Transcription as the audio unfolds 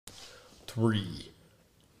3,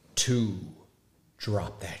 2,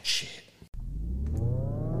 drop that shit.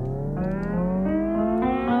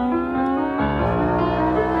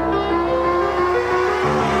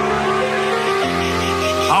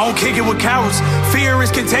 I don't kick it with cowards. Fear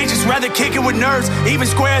is contagious, rather kick it with nerves. Even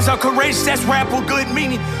squares are courageous, that's rap with good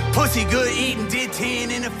meaning. Pussy good eating, did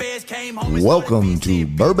 10 in affairs, came home. Welcome to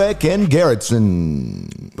Burbeck and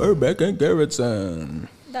Garrettson. Burbeck and Garrettson.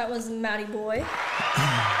 That was Matty Boy.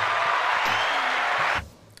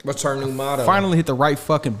 What's our new motto? Finally hit the right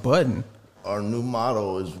fucking button. Our new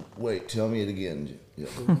motto is, wait, tell me it again. Yeah.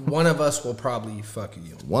 One of us will probably fuck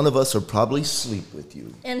you. One of us will probably sleep with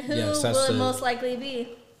you. And who Yes, will that's it it. most likely be?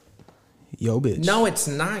 Yo, bitch. No, it's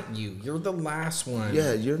not you. You're the last one.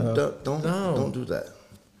 Yeah, you're don't do that.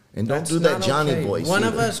 And don't That's do that not Johnny okay. voice. One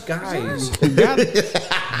either. of us guys. Got it.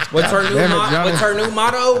 What's our new Damn it, Johnny. What's our new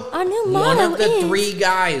motto? Our new One motto of the is, 3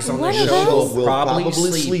 guys on the one of show us will probably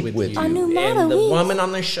sleep with you. Our new motto and the is, woman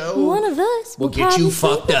on the show one of us will will get probably you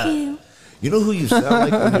sleep fucked with up. you. You know who you sound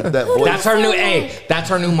like when you're that voice? That's our new That's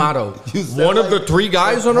our new motto. You sound One of the like 3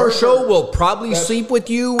 guys a on our pervert. show will probably sleep with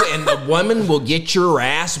you, and the woman will get your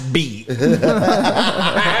ass beat.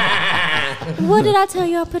 What did I tell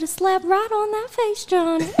you? I put a slap right on that face,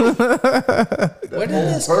 Johnny. Where did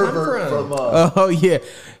this come pervert from? Oh, yeah.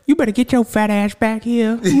 You better get your fat ass back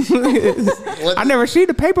here. I never seen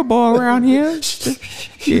the paper boy around here.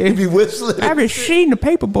 You be whistling. I haven't seen the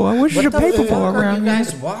paper boy. Where's What your the paper fuck boy are around you here?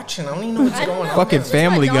 guys watching? I don't even know what's I don't going know. on. Fucking It's just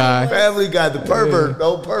Family what Johnny Guy. was. Family Guy, the pervert.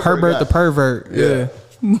 No pervert. Herbert guy. the pervert. Yeah.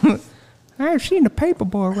 I haven't seen the paper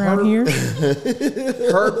boy around here.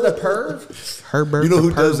 Herb the perv? Herbert You know the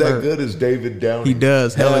who does that pervert. good is David Downey. He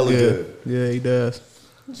does. Hella good. good. Yeah, he does.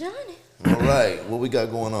 Johnny. All right, what we got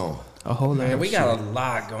going on? A whole lot. Man, of we shit. got a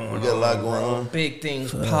lot going on. We got a lot going bro. on. Big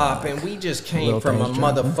things popping. We just came Little from a things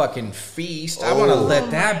dropping. motherfucking feast. I want to let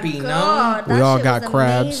that be known. God, We that all shit got was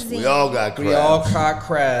crabs. amazing. We all got crabs. We all caught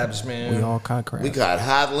crabs, man. We all caught crabs. We got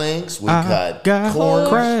hot links. We I got corn.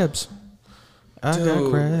 crabs. I got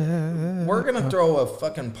Dude, crabs. We're going to throw a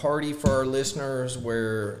fucking party for our listeners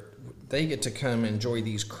where they get to come enjoy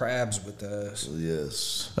these crabs with us.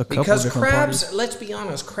 Yes. A couple Because different crabs, parties. let's be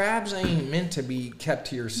honest, crabs ain't meant to be kept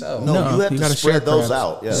to yourself. No, No, you have you to gotta spread share those crabs.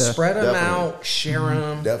 out. Yeah, Spread them definitely. out, share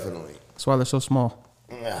them. Definitely. That's why they're so small.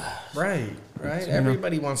 Right.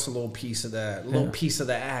 Everybody wants a little piece of that, a little piece of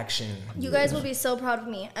the action. You guys will be so proud of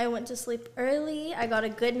me. I went to sleep early. I got a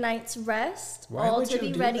good night's rest, Why all would to you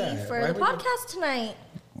be do ready that? for Why the would you- podcast tonight.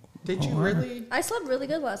 Did you really? I slept really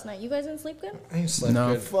good last night. You guys didn't sleep good? I ain't slept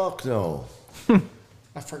No. good. Fuck no.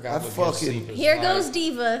 I forgot I what good fucking- sleep is Here like. goes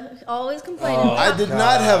Diva, always complaining. I did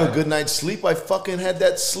not have a good night's sleep. I fucking had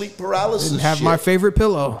that sleep paralysis. Didn't have shit. my favorite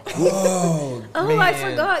pillow. Whoa, Oh, man. I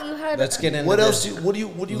forgot you had. Let's get into What else? this. What do you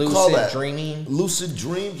Lucid call that? dreaming. Lucid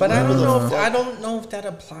dreams. But I Whatever don't the know. If, fuck. I don't know if that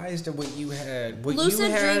applies to what you had. What Lucid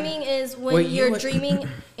you had, dreaming is what when you you're had- dreaming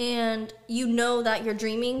and you know that you're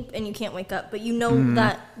dreaming and you can't wake up, but you know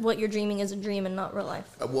that what you're dreaming is a dream and not real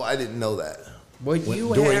life. Well, I didn't know that. What When-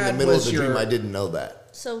 you during had the middle of was the your. dream, I didn't know that.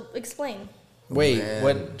 So explain. Wait, Man.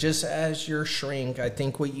 what? Just as your shrink, I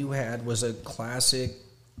think what you had was a classic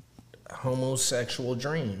homosexual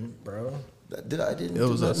dream, bro. I didn't It do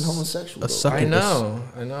was nothing a homosexual. a though. suck- I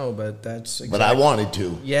know, but that's. But I wanted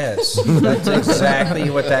to. Yes, that's exactly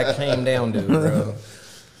what that came down to, bro.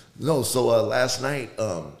 No, so last night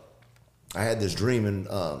I had this dream, and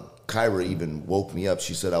Kyra even woke me up.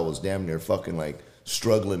 She said I was damn near fucking like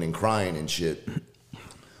struggling and crying and shit.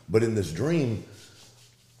 But in this dream,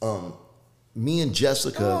 me and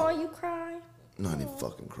Jessica. Oh, you cry. No, I didn't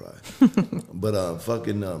fucking cry. But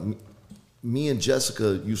me and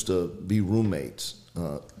Jessica used to be roommates.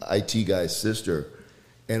 IT guy's sister,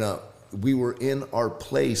 and we were in our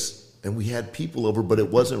place, and we had people over, but it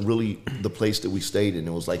wasn't really the place that we stayed in.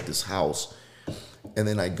 It was like this house. And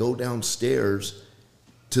then I go downstairs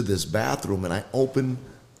to this bathroom, and I open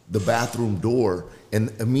the bathroom door,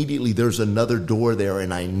 and immediately there's another door there,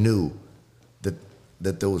 and I knew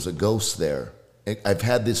that there was a ghost there. I've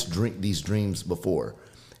had these dreams before,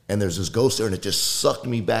 and there's this ghost there, and it just sucked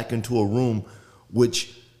me back into a room,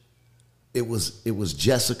 which it was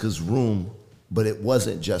Jessica's room, but it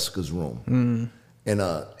wasn't Jessica's room. And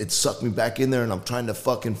it sucked me back in there, and I'm trying to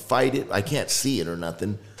fucking fight it. I can't see it or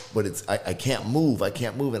nothing, but I can't move.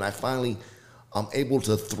 And I'm able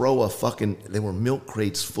to throw they were milk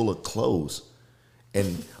crates full of clothes.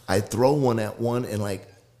 And I throw one at one, and like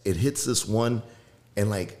it hits this one, and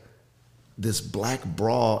like this black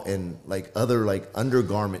bra and like other like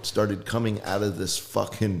undergarment started coming out of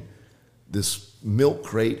this milk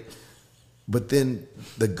crate. But then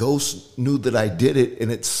the ghost knew that I did it,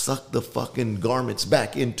 and it sucked the fucking garments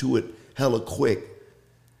back into it hella quick.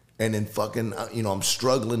 And then fucking, I'm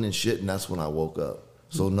struggling and shit, and that's when I woke up.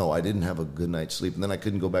 So no, I didn't have a good night's sleep, and then I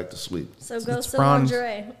couldn't go back to sleep. So ghost and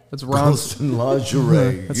lingerie. That's Ron's. Ghost and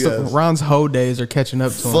lingerie. Yes. Ron's hoe days are catching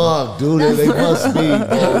up to him. Fuck, dude, they must be.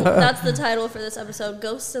 Bro. That's the title for this episode: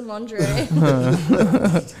 Ghosts and Lingerie.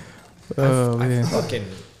 Oh man,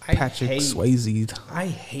 Patrick Swayze. I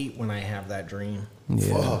hate when I have that dream.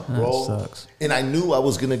 Yeah, Fuck, bro. that sucks. And I knew I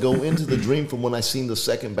was gonna go into the dream from when I seen the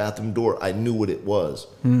second bathroom door. I knew what it was.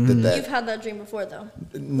 You've had that dream before, though,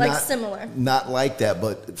 like similar. Not like that,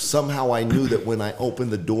 but somehow I knew that when I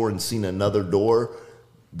opened the door and seen another door,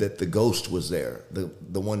 that the ghost was there,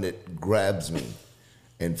 the one that grabs me,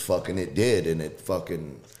 and fucking it did, and it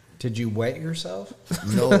fucking. Did you wet yourself?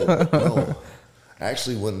 No.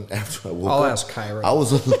 Actually, after I woke I'll up, ask Kyra. I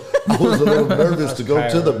was a little nervous to go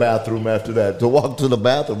to the bathroom after that. To walk to the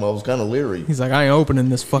bathroom, I was kind of leery. He's like, I ain't opening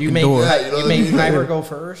this fucking door. You made Kyra go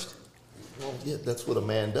first? Well, yeah, that's what a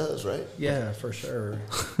man does, right? Yeah, for sure.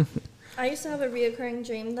 I used to have a reoccurring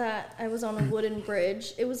dream that I was on a wooden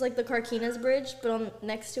bridge. It was like the Carquinez Bridge, but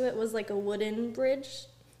next to it was like a wooden bridge,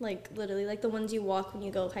 like literally like the ones you walk when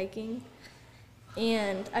you go hiking.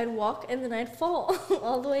 And I'd walk and then I'd fall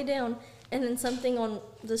all the way down. And then something on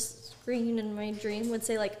the screen in my dream would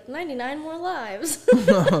say, like, 99 more lives.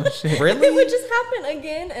 Oh, shit. Really? It would just happen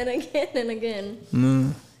again and again and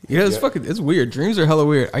again. Yeah, it's weird. Dreams are hella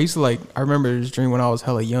weird. I remember this dream when I was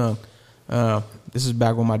hella young. This is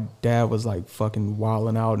back when my dad was, like, fucking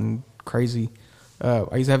wilding out and crazy. I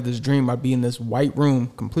used to have this dream. I'd be in this white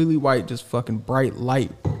room, completely white, just fucking bright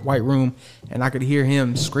light, white room. And I could hear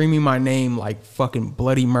him screaming my name like fucking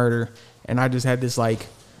bloody murder. And I just had this, like,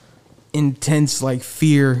 intense like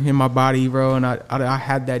fear in my body, bro, and I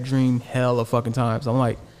had that dream hella fucking times. I'm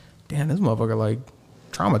like, damn, this motherfucker like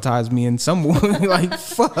traumatized me in some way. Like,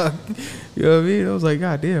 fuck, you know what I mean? I was like,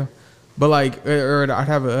 god damn. But like, or I'd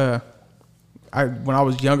have when I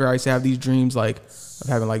was younger, I used to have these dreams like of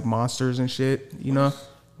having like monsters and shit, you know.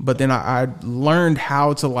 But then I learned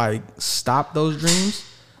how to like stop those dreams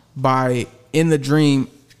by in the dream,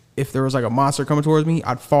 if there was like a monster coming towards me,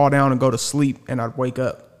 I'd fall down and go to sleep, and I'd wake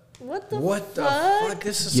up. What the fuck?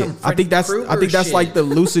 This is some I think that's shit. like the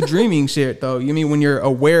lucid dreaming shit though. You mean when you're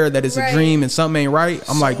aware that it's a dream and something ain't right?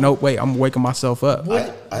 I'm like, nope, wait, I'm waking myself up.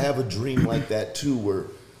 I have a dream like that too, where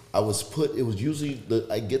I was it was usually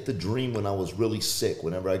I get the dream when I was really sick,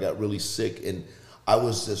 whenever I got really sick, and I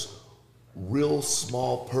was this real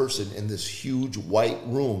small person in this huge white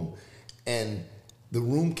room, and the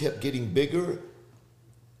room kept getting bigger,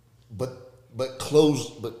 but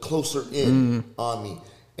closer in on me.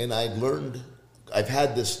 And I've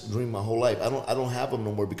had this dream my whole life. I don't have them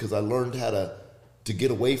no more because I learned how to get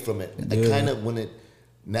away from it. Yeah. I kind of when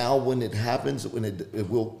it happens, when it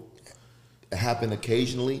will happen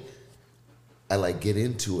occasionally, I like get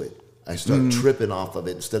into it. I start tripping off of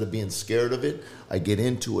it. Instead of being scared of it, I get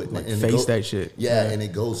into it. Like and face that shit. Yeah, and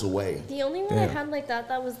it goes away. The only one I had like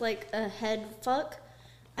that was like a head fuck.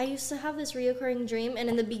 I used to have this reoccurring dream, and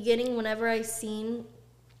in the beginning, whenever I seen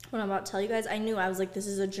what I'm about to tell you guys, I knew I was like, this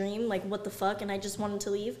is a dream, like what the fuck, and I just wanted to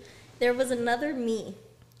leave. There was another me,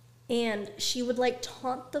 and she would like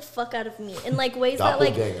taunt the fuck out of me in like ways that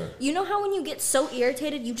like, you know how when you get so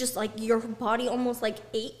irritated, you just like your body almost like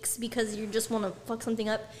aches because you just want to fuck something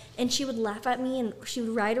up. And she would laugh at me, and she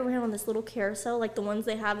would ride around on this little carousel, like the ones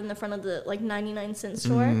they have in the front of the like 99-cent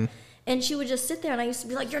store. And she would just sit there, and I used to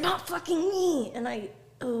be like, you're not fucking me, and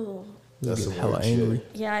That's hella angry.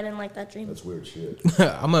 Shit. Yeah, I didn't like that dream. That's weird shit.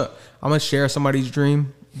 I'm gonna share somebody's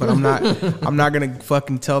dream, but I'm not gonna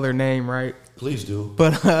fucking tell their name, right? Please do.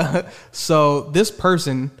 But so this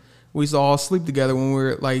person, we used to all sleep together when we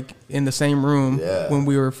were like in the same room when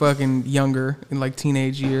we were fucking younger in like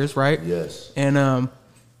teenage years, right? Yes. And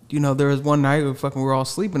there was one night we were all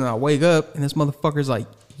sleeping, and I wake up and this motherfucker's like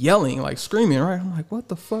yelling, like screaming, right? I'm like, what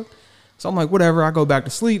the fuck? So I'm like, whatever, I go back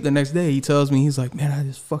to sleep. The next day he tells me, he's like, man, I had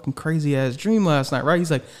this fucking crazy ass dream last night, right?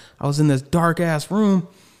 He's like, I was in this dark ass room.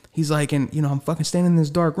 He's like, and I'm fucking standing in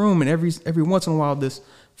this dark room, and every once in a while this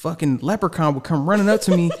fucking leprechaun would come running up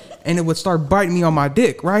to me and it would start biting me on my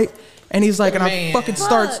dick, right? And he's like, and I fucking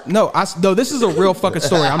starts, no, this is a real fucking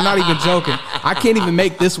story. I'm not even joking. I can't even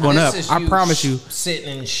make this one up. I promise you.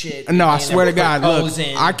 Sitting and shit. No, I swear to God, look,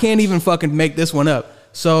 I can't even fucking make this one up.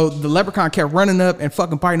 So the leprechaun kept running up and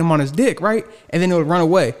fucking biting him on his dick, right? And then it would run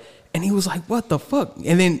away. And he was like, what the fuck?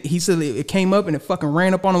 And then he said it came up and it fucking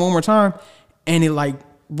ran up on him one more time. And it like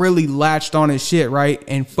really latched on his shit, right?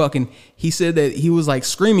 And fucking, he said that he was like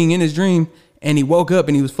screaming in his dream, and he woke up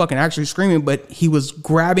and he was fucking actually screaming, but he was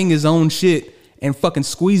grabbing his own shit and fucking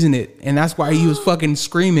squeezing it, and that's why he was fucking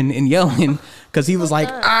screaming and yelling because he was like,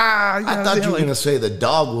 ah. You know I thought you were like, gonna say the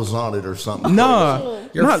dog was on it or something. No,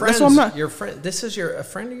 Your no, friends, that's what I'm not. your friend. This is a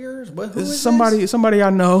friend of yours. What? Who This is is somebody I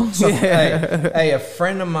know. Hey, a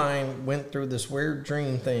friend of mine went through this weird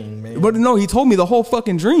dream thing, man. But no, he told me the whole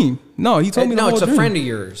fucking dream. No, he told me the no, whole it's dream. a friend of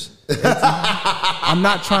yours. I'm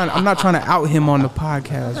not trying to out him on the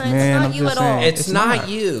podcast, It's man. not I'm you just at all. saying. It's not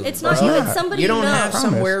you. It's not you. It's somebody You don't know. have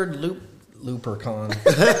some Promise. weird Lupercon.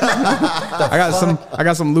 I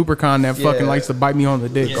got some lubricant that fucking likes to bite me on the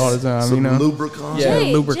dick all the time. Some you know, lubricant. Yeah.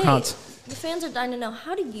 Jay, lubricants. The fans are dying to know,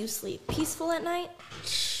 how do you sleep? Peaceful at night?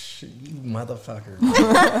 You motherfucker.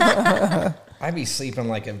 I be sleeping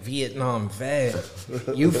like a Vietnam vet.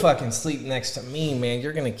 You fucking sleep next to me, man.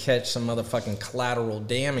 You're going to catch some motherfucking collateral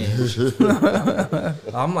damage.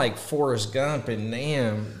 I'm like Forrest Gump and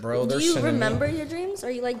damn, bro. Do they're you sending me- remember your dreams?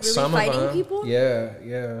 Are you like really Some of fighting them, people?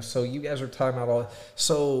 Yeah. So you guys are talking about all.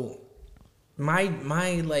 So my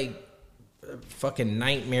like fucking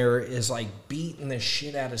nightmare is like beating the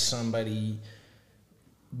shit out of somebody,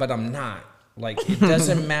 but I'm not. Like it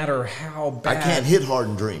doesn't matter how bad. I can't hit hard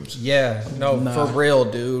in dreams. Yeah, no, for real,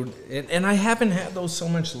 dude. And I haven't had those so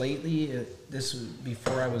much lately. This was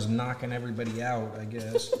before I was knocking everybody out, I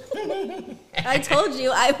guess. I told you.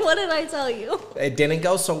 What did I tell you? It didn't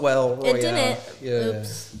go so well. It didn't. Yeah.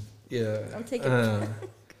 Oops. Yeah. I'm taking it back.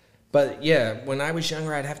 But yeah, when I was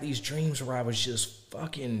younger, I'd have these dreams where I was just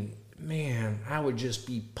fucking, man, I would just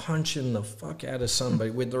be punching the fuck out of somebody.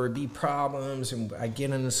 There would be problems, and I'd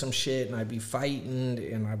get into some shit, and I'd be fighting,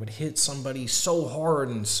 and I would hit somebody so hard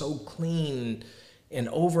and so clean and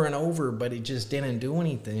over, but it just didn't do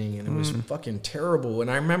anything, and it was fucking terrible. And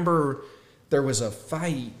I remember there was a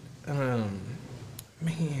fight.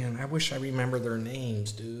 Man, I wish I remember their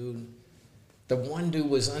names, dude. The one dude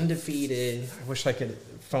was undefeated. I wish I could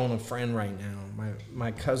phone a friend right now.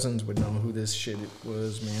 My cousins would know who this shit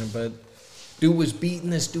was, man. But dude was beating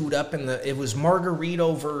this dude up it was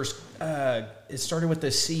Margarito versus, it started with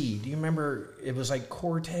a C. Do you remember? It was like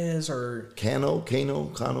Cortez or... Cano?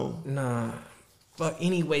 Nah. But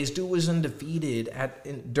anyways, dude was undefeated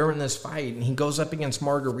during this fight. And he goes up against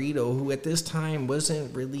Margarito, who at this time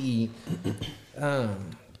wasn't really...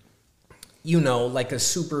 like a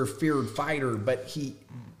super feared fighter, but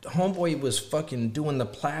homeboy was fucking doing the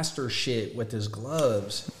plaster shit with his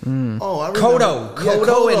gloves. Oh, I remember.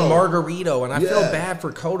 Cotto and Margarito, and I feel Yeah. bad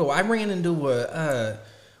for Cotto. I ran into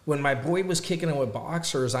when my boy was kicking it with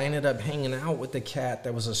boxers, I ended up hanging out with the cat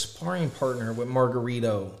that was a sparring partner with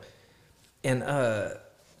Margarito. And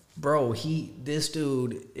bro, this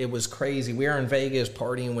dude, it was crazy. We were in Vegas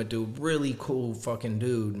partying with dude, really cool fucking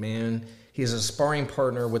dude, man. He's a sparring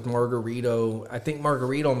partner with Margarito. I think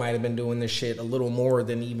Margarito might have been doing this shit a little more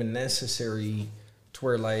than even necessary, to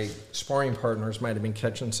where like sparring partners might have been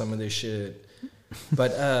catching some of this shit.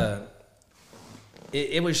 But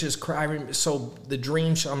it was just crying. So the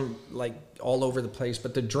dream, I'm like all over the place,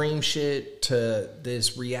 but the dream shit to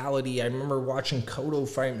this reality. I remember watching Cotto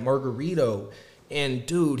fight Margarito, and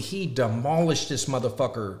dude, he demolished this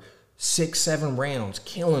motherfucker 6-7 rounds,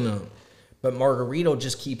 killing him. But Margarito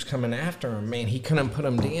just keeps coming after him, man. He couldn't put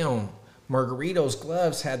him down. Margarito's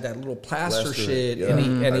gloves had that little plaster shit, yeah. and I he's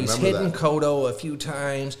remember hitting that. Cotto a few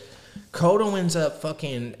times. Cotto ends up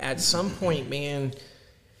fucking, at some point, man,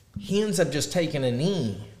 he ends up just taking a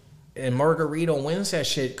knee. And Margarito wins that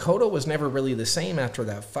shit. Cotto was never really the same after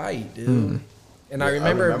that fight, dude. And I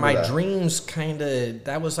remember my that. dreams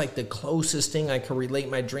that was like the closest thing I could relate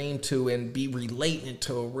my dream to and be relating it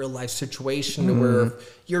to a real life situation to where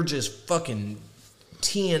you're just fucking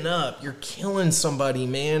teeing up. You're killing somebody,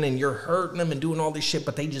 man, and you're hurting them and doing all this shit,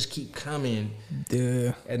 but they just keep coming.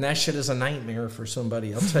 Yeah. And that shit is a nightmare for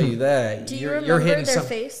somebody. I'll tell you that. Do you You're remember hitting their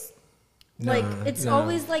face? Nah, Like, it's nah.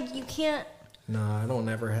 always like you can't Nah, I don't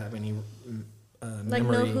ever have any like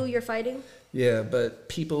memory. know who you're fighting. Yeah, but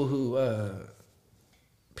people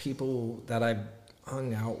that I've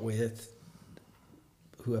hung out with,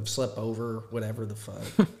 who have slept over, whatever the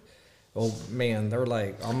fuck. Oh man, they're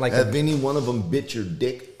like, I'm like, Have any one of them bit your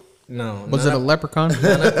dick? no. Was it a leprechaun?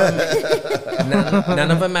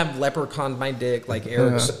 None of them have leprechaun my dick like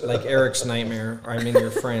Eric's nightmare. I mean,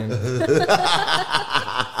 your friend.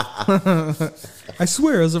 I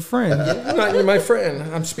swear, as a friend. You're my friend.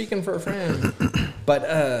 I'm speaking for a friend. But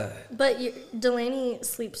But Delaney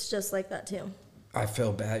sleeps just like that too. I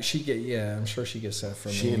feel bad. I'm sure she gets that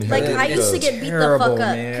from She me. Like, inherited I used to the- get beat the Terrible, fuck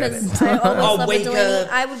up man. because I almost I'll slept wake with Delaney.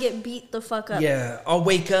 up. I would get beat the fuck up. Yeah, I'll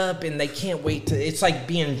wake up and they can't wait to. It's like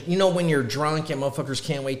being, you know, when you're drunk and motherfuckers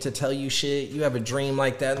can't wait to tell you shit. You have a dream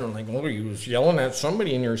like that, and they're like, "Oh, you was yelling at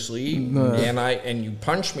somebody in your sleep, and you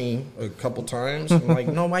punched me a couple times." I'm like,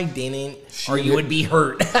 "No, I didn't, or you would be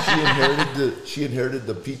hurt." She inherited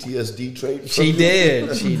the PTSD trait. She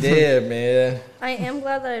did, man. I am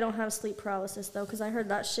glad that I don't have sleep paralysis though, because I heard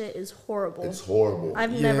that shit is horrible. It's horrible.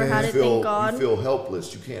 I've never had it, You thank God. You feel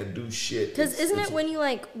helpless. You can't do shit. Because isn't it when you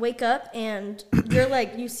like wake up and you're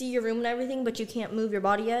like you see your room and everything, but you can't move your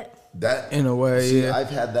body yet? that In a way, see, yeah. I've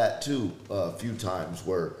had that too a few times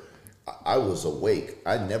where I was awake.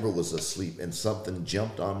 I never was asleep, and something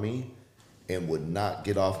jumped on me and would not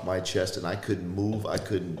get off my chest, and I couldn't move. I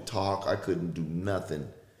couldn't talk. I couldn't do nothing.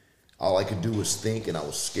 All I could do was think, and I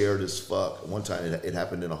was scared as fuck. One time it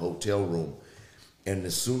happened in a hotel room, and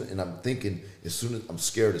I'm thinking, I'm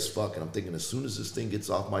scared as fuck, and I'm thinking, as soon as this thing gets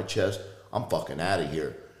off my chest, I'm fucking out of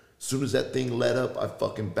here. As soon as that thing let up, I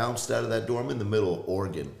fucking bounced out of that door. I'm in the middle of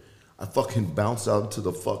Oregon. I fucking bounced out into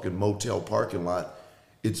the fucking motel parking lot.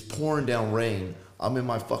 It's pouring down rain. I'm in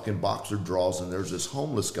my fucking boxer drawers, and there's this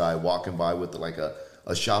homeless guy walking by with like a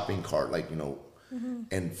shopping cart, like, you know,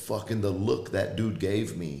 and fucking the look that dude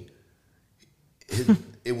gave me.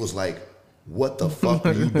 It was like, what the fuck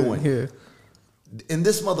are you doing? Yeah. And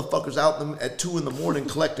this motherfucker's out at 2 a.m.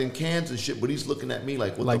 collecting cans and shit, but he's looking at me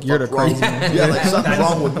like, what Like the you're fuck the wrong? crazy one. Yeah, like something's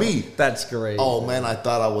wrong with me. That's great. Oh man, I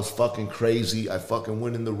thought I was fucking crazy. I fucking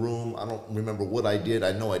went in the room. I don't remember what I did.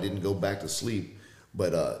 I know I didn't go back to sleep,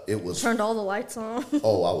 but it was. Turned all the lights on.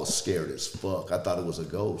 Oh, I was scared as fuck. I thought it was a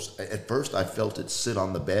ghost. At first, I felt it sit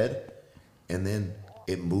on the bed, and then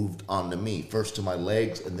it moved onto me. First to my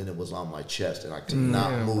legs, and then it was on my chest, and I could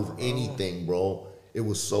not move anything, bro. It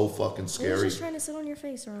was so fucking I was scary. just trying to sit on your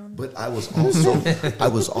face, Ron. But I was also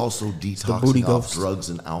booty detoxing off ghost. drugs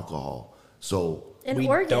and alcohol. So In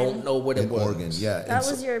Oregon. don't know what it in was. Oregon, yeah, That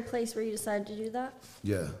was your place where you decided to do that?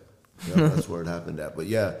 yeah, that's where it happened at. But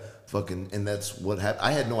yeah, fucking, and that's what happened.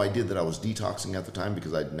 I had no idea that I was detoxing at the time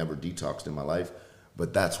because I'd never detoxed in my life.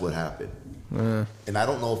 But that's what happened. And I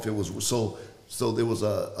don't know if it was so. So there was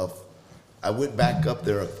I went back up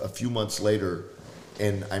there a few months later.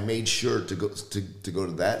 And I made sure to go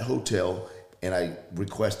to that hotel, and I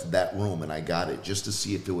requested that room, and I got it just to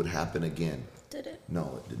see if it would happen again. Did it?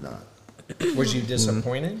 No, it did not. Was you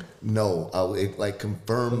disappointed? No, it like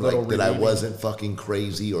confirmed little like that I relieving. wasn't fucking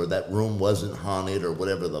crazy, or that room wasn't haunted, or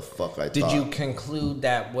whatever the fuck I Did thought. you conclude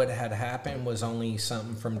that what had happened was only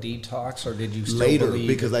something from detox, or did you still Later, believe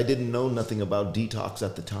because I didn't know nothing about detox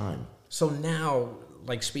at the time. So now,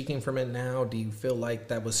 like speaking from it now, do you feel like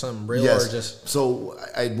that was something real, Yes. or just So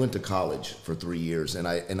I went to college for 3 years, and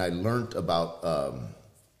I learned about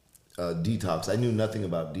detox. I knew nothing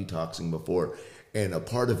about detoxing before, and a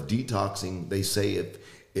part of detoxing, they say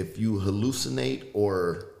if you hallucinate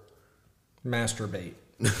or masturbate?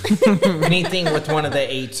 Anything with one of the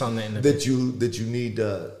 8s on the end of it. that you need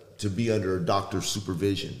to be under a doctor's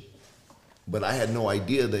supervision. But I had no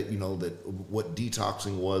idea that that what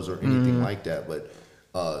detoxing was or anything like that. But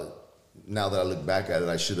now that I look back at it,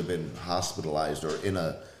 I should have been hospitalized or in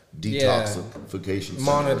a detoxification center or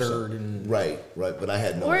monitored something. and- right. But I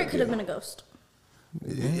had no Or idea. it could have been a ghost. So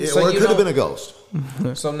or it you could have don't- been a ghost.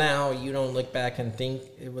 So now you don't look back and think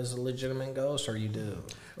it was a legitimate ghost, or you do,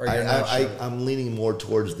 or you're not sure. I'm leaning more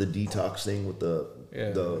towards the detox thing with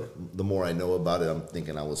the more I know about it, I'm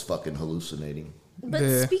thinking I was fucking hallucinating. But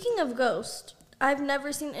Yeah. speaking of ghost, I've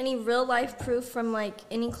never seen any real life proof from like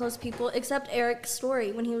any close people except Eric's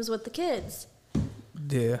story when he was with the kids.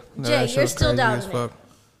 Yeah. No, Jay, that shit you're was still crazy doubting as it. fuck.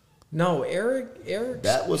 No, Eric.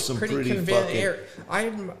 That was some pretty convinced.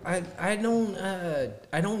 fucking-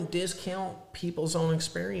 I don't discount people's own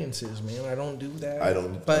experiences, man. I don't do that. I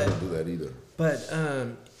don't do that either. But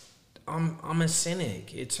I'm a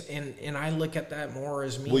cynic. And I look at that more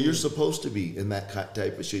as me. Well, you're supposed to be in that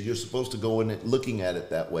type of shit. You're supposed to go in it looking at it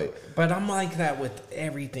that way. But I'm like that with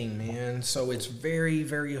everything, man. So it's very,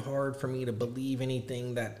 very hard for me to believe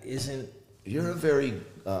anything that isn't. You're a very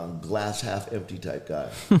glass half empty type guy.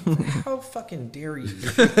 How fucking dare you?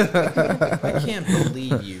 I can't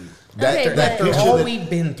believe you. Okay, but- After all we've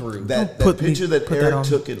been through. That Put me- picture that put that Eric on.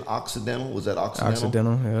 took in Occidental, was that Occidental?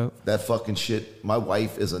 Accidental, yeah. That fucking shit. My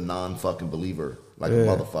wife is a non-fucking believer, like Yeah. a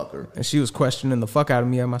motherfucker. And she was questioning the fuck out of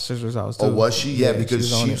me at my sister's house too. Oh, was she? Yeah, because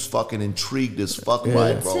she was on she it. was fucking intrigued as fuck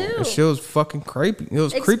by it, bro. Me too. And she was fucking creepy. It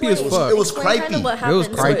was creepy as Explain- fuck. It was explain creepy. Kind of what It was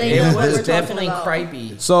happened so creepy. they It know what was we're talking definitely about.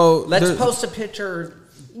 creepy. So Let's there- post a picture.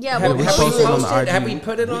 Yeah, Have, we'll have post we it on the posted? IG. Have we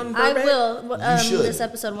put it on? I Burbank? will should. this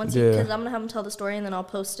episode once Yeah. because I'm gonna have him tell the story and then I'll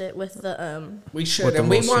post it with the We should, With the and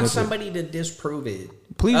we little want snippet. somebody to disprove it.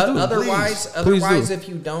 Please do. Otherwise, Please do. if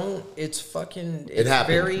you don't, it's fucking. It's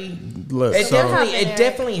happened. very. Look, It so- definitely, Happened, it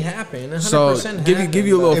definitely happened. 100% So, give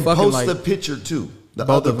you a little And fucking post like the picture too. The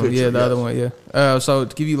both other of them. picture, Yeah, the yes. other one. Yeah. So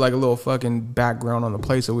to give you like a little fucking background on the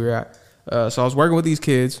place that we were at. So I was working with these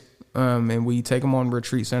kids, and we take them on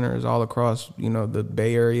retreat centers all across, the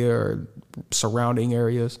Bay Area or surrounding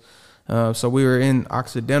areas. So we were in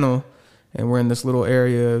Occidental, and we're in this little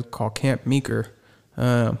area called Camp Meeker.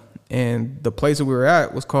 And the place that we were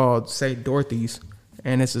at was called St. Dorothy's,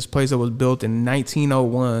 and it's this place that was built in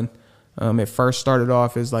 1901. It first started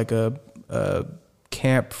off as like a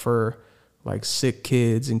camp for like sick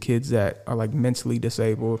kids and kids that are like mentally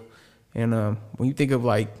disabled. And when you think of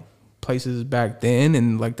like places back then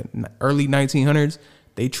in like the early 1900s,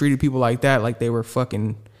 they treated people like that like they were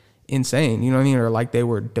fucking insane, you know what I mean? Or like they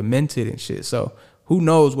were demented and shit. So who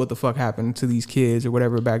knows what the fuck happened to these kids or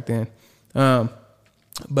whatever back then.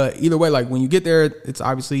 But either way, like when you get there, it's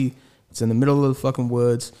in the middle of the fucking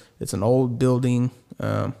woods. It's an old building.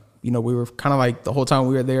 We were kind of like the whole time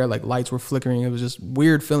we were there, like lights were flickering. It was just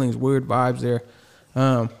weird feelings, weird vibes there.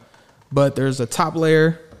 But there's a top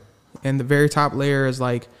layer, and the very top layer is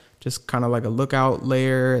like just kind of like a lookout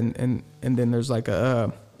layer, and then there's like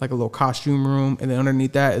a little costume room, and then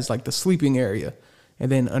underneath that is like the sleeping area,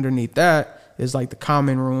 and then underneath that is like the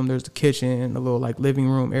common room. There's the kitchen, a little like living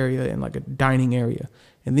room area, and like a dining area.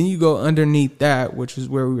 And then you go underneath that, which is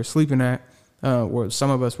where we were sleeping at, or some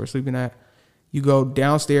of us were sleeping at. You go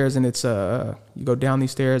downstairs, and it's you go down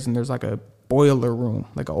these stairs, and there's like a boiler room,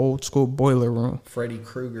 like an old school boiler room. Freddy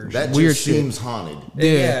Krueger. That Weird just shit. seems haunted.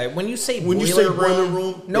 Yeah. When you say When boiler, you say boiler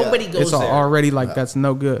room, nobody yeah. goes It's there. already like that's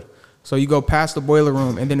no good. So you go past the boiler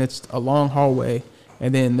room, and then it's a long hallway,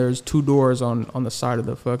 and then there's two doors on the side of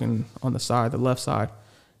the left side,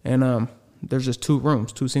 and there's just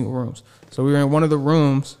two single rooms. So we were in one of the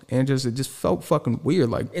rooms, and it just felt fucking weird.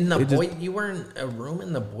 Like In the it just- you were in a room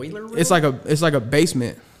in the boiler room. it's like a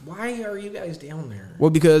basement. Why are you guys down there? Well,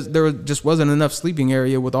 because just wasn't enough sleeping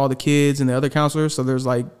area with all the kids and the other counselors. So there's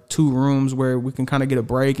like two rooms where we can kind of get a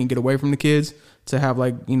break and get away from the kids to have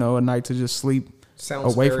like a night to just sleep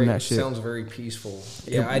away from that shit. Sounds very peaceful.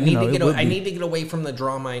 Yeah, It- I need to it get. would I be. need to get away from the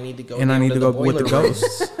drama. I need to go. And I down need to to the go with the boiler room.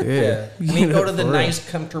 ghosts. Yeah, I need to go to the For real. nice,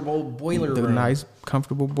 comfortable boiler The room. nice,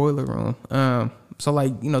 comfortable boiler room. So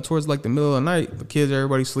like towards like the middle of the night, the kids,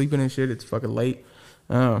 everybody's sleeping and shit. It's fucking late.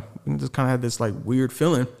 We just kind of had this like weird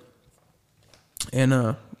feeling,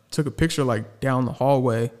 and took a picture like down the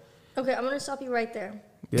hallway. Okay, I'm gonna stop you right there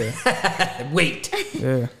Yeah, Wait.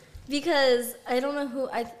 yeah. because I don't know who.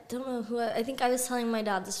 I think I was telling my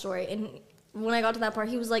dad the story, and when I got to that part,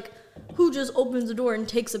 he was like, "Who just opens the door and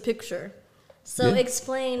takes a picture?" So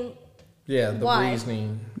Yeah. The Why?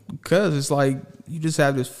 reasoning. Because it's like you just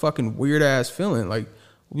have this fucking weird ass feeling. Like,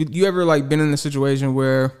 you ever like been in a situation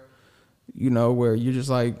where, where you're just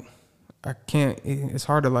like, I can't. It's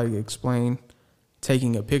hard to like explain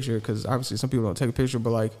taking a picture because obviously some people don't take a picture,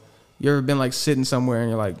 but like, you ever been like sitting somewhere and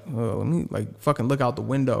you're like, oh, let me like fucking look out the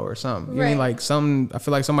window or something. You know what I mean? Right. Like I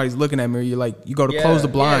feel like somebody's looking at me. Or you're like, you go to Yeah, close the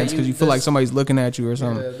yeah, blinds because you feel like somebody's looking at you or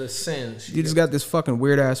something. The sense. You just got this fucking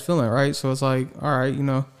weird ass feeling, right? So it's like, all right,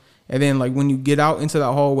 And then like when you get out into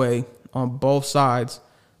that hallway, on both sides,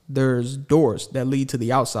 there's doors that lead to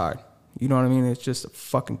the outside. You know what I mean? It's just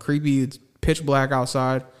fucking creepy. It's pitch black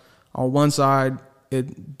outside. On one side,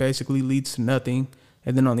 it basically leads to nothing.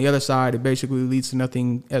 And then on the other side, it basically leads to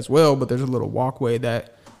nothing as well. But there's a little walkway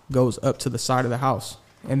that goes up to the side of the house.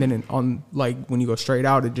 And then on like when you go straight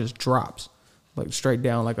out, it just drops like straight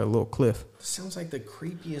down like a little cliff. Sounds like the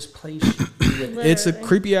creepiest place. It's a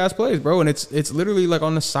creepy ass place, bro, and it's literally like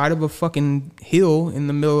on the side of a fucking hill in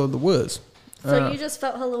the middle of the woods. So you just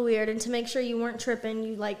felt hella weird, and to make sure you weren't tripping,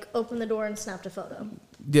 you like opened the door and snapped a photo.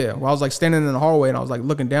 Yeah, well, I was like standing in the hallway and I was like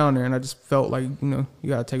looking down there, and I just felt like you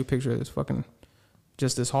gotta take a picture of this fucking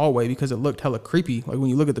just this hallway because it looked hella creepy. Like when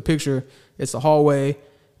you look at the picture, it's the hallway.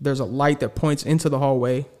 There's a light that points into the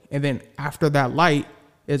hallway, and then after that light,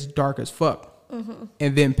 it's dark as fuck. Mm-hmm.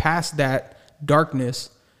 And then past that darkness,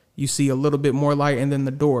 you see a little bit more light, and then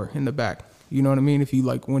the door in the back. You know what I mean? If you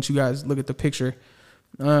like, once you guys look at the picture,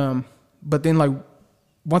 but then like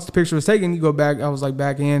once the picture was taken, you go back. I was like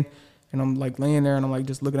back in, and I'm like laying there, and I'm like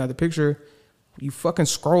just looking at the picture. You fucking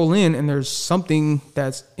scroll in, and there's something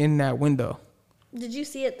that's in that window. Did you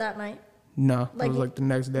see it that night? No, it was like the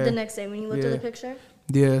next day. The next day when you looked at the picture?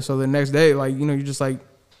 Yeah, so the next day, like, you're just like,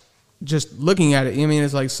 just looking at it,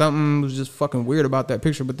 it's like something was just fucking weird about that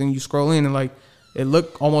picture. But then you scroll in and like it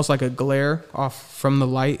looked almost like a glare off from the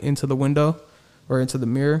light into the window or into the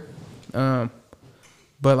mirror.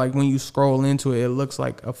 But like when you scroll into it, it looks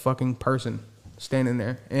like a fucking person standing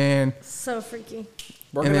there. And So freaky.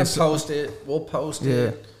 We're And gonna it's- post it. We'll post Yeah.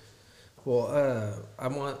 it. Well, I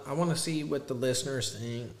want to see what the listeners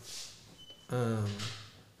think.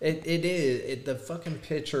 The fucking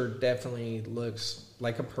picture definitely looks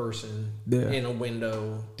like a person in a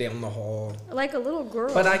window down the hall. Like a little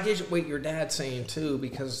girl. But I get what your dad's saying too,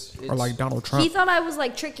 because it's, or like Donald Trump. He thought I was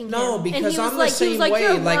like tricking him. No, because and he was I'm like, the same he was like, way.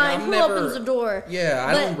 You're Like, blind. I'm Who never- opens the door? Yeah,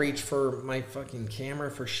 I But- don't reach for my fucking camera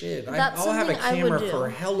for shit. That's I'll have a something I would camera do. for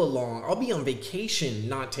hella long. I'll be on vacation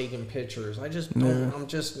not taking pictures. I just don't. I'm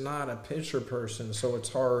just not a picture person, so it's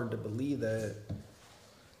hard to believe that.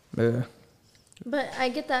 Yeah. But I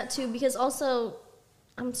get that too because also,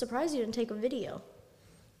 I'm surprised you didn't take a video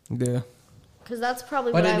Yeah. because that's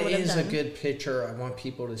probably But what I it would have is done. a good picture. I want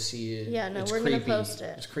people to see it. Yeah, no, It's we're gonna creepy. post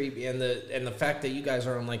it. It's creepy, and the fact that you guys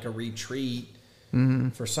are on like a retreat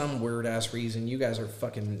for some weird ass reason, you guys are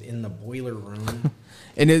fucking in the boiler room.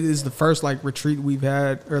 And it is the first like retreat we've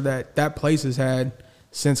had, or that place has had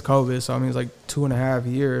since COVID. So I mean, it's like 2.5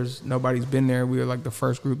 years. Nobody's been there. We were like the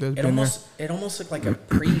first group that's been It almost looked like a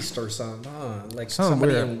priest or something, huh? Like Something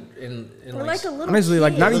somebody weird. in Or like a little Honestly,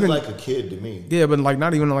 like, kid. not It even- looked like a kid to me. there. Yeah, but like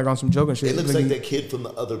not even like on some joking shit. It looks Like, like that kid from the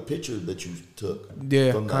other picture that you took.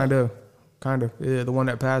 yeah, from the- kind of. Yeah, the one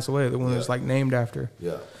that passed away, the one that's like named after.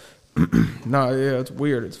 Yeah. No, yeah, it's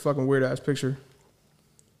weird. It's a fucking weird ass picture.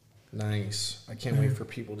 Nice. I can't wait for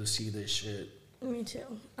people to see this shit. Me too.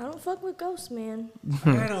 I don't fuck with ghosts, man.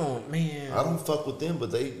 I don't, man. I don't fuck with them, but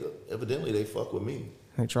they evidently they fuck with me.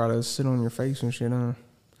 They try to sit on your face and shit, huh?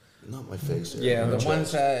 Not my face. Yeah, the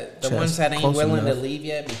chest. ones that ain't Close willing to enough. leave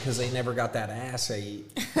yet because they never got that ass ate.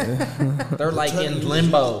 They're like in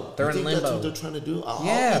limbo. They're You in think that's what limbo. they're trying to do? I'll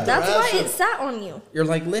Yeah. eat their That's ass why up. it sat on you. You're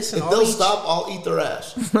like, listen, If I'll they'll eat stop, I'll eat their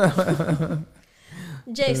ass.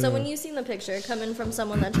 Jay, so when you seen the picture coming from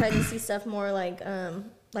someone that tried to see stuff more like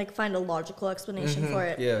find a logical explanation for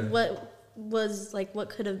it, yeah. what was like what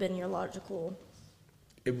could have been your logical?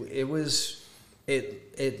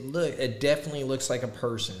 It definitely looks like a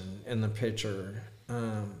person in the picture.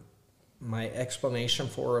 My explanation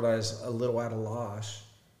for it, I was a little at a loss.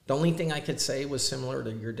 The only thing I could say was similar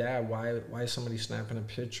to your dad. Why is somebody snapping a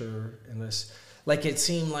picture in this? Like it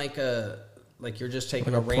seemed like you're just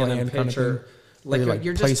taking Like a a random plan kind of picture. thing? Like Where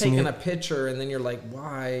you're just placing taking it? a picture and then you're like,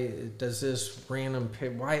 why does this random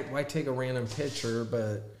why take a random picture?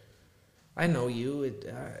 But I know you.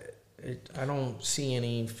 I don't see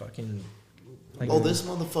any fucking. Like, Oh, this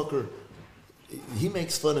motherfucker. He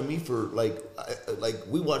makes fun of me for like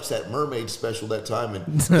we watched that mermaid special that time and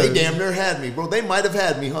they damn near had me, bro. They might have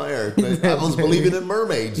had me, huh, Eric? I was believing in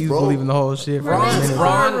mermaids, He's bro. believing the whole shit. For a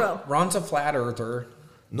minute. Ron's a flat earther.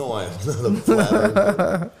 No, I am not a flat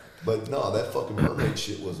earther. But no, that fucking mermaid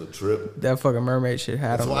shit was a trip. That fucking mermaid shit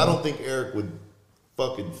had him. So I don't think Eric would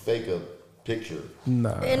fucking fake a picture.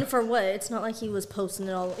 Nah. And for what? It's not like he was posting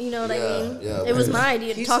it all. You know what I Yeah, mean? yeah, It was man. my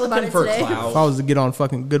idea to He's talk about looking it for today. clout. If I was to get on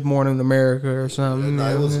fucking Good Morning America or something, No,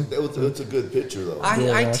 you know, it's a good picture though. I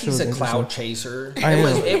that tease shit a was cloud chaser. I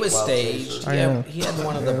am. It was Cloud staged. chaser. I am. He had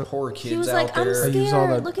one of the poor kids He was out like, "I'm there. I use all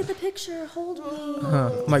scared. that- Look at the picture. Hold me."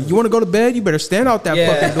 I'm like, you want to go to bed? You better stand out that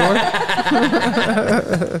fucking door.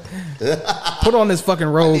 Put on this fucking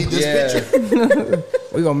robe. Need this Yeah. picture.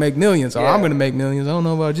 We gonna make millions. Or Yeah. I'm gonna make millions. I don't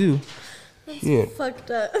know about you. Yeah.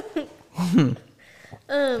 Fucked up.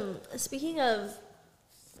 Speaking of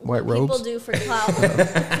White what people robes. do for clout,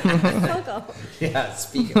 fuck off. Yeah,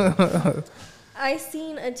 speaking of, I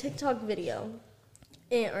seen a TikTok video,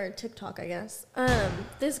 or TikTok, I guess.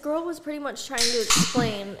 This girl was pretty much trying to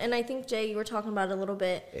explain, and I think Jay, you were talking about it a little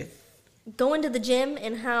bit. Going to the gym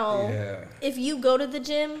and how Yeah. if you go to the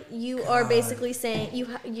gym, you are basically saying you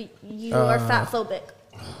are fat phobic.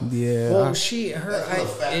 Yeah. well, I- That's what a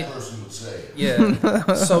fat person would say.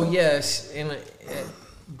 yeah. So yes, in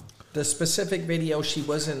the specific video, she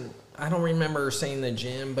wasn't. I don't remember her saying the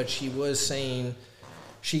gym, but she was saying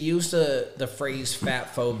she used the phrase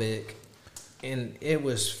 "fat phobic," and it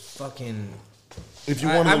was fucking. If you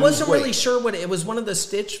want I to wasn't lose weight, really sure what it was. One of the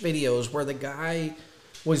Stitch videos where the guy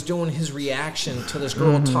was doing his reaction to this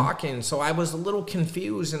girl talking, so I was a little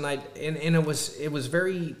confused, and it was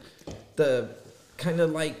very the kind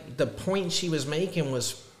of like the point she was making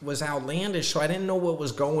was outlandish, so I didn't know what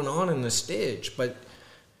was going on in the Stitch, but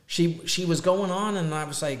she was going on, and I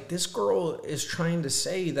was like, this girl is trying to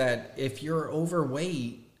say that if you're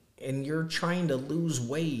overweight and you're trying to lose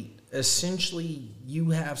weight, essentially you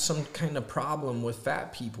have some kind of problem with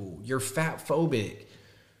fat people. You're fat phobic.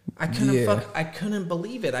 I couldn't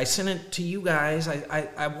believe it. I sent it to you guys.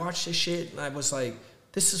 I watched this shit and I was like,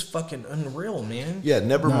 this is fucking unreal, man. Yeah,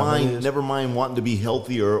 never mind wanting to be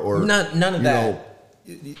healthier or none of that. Know,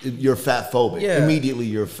 you're fat phobic. Yeah. Immediately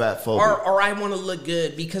you're fat phobic. Or I want to look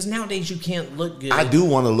good because nowadays you can't look good. I do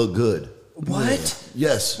want to look good. What?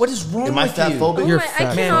 Yes. What is wrong with you? Am I fat phobic? You're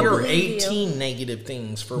fat. Man, you're 18 negative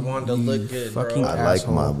things for wanting to look good, fucking bro. I like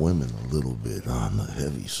asshole. my women a little bit on the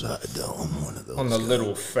heavy side, though. I'm one of those. On the guys.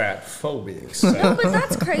 little fat phobics. No, but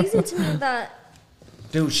that's crazy to me that.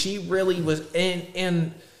 Dude, she really was,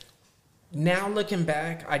 and now looking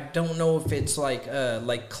back, I don't know if it's like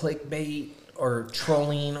clickbait or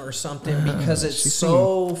trolling or something because it's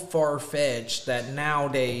so far fetched that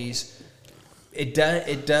nowadays it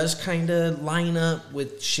does kind of line up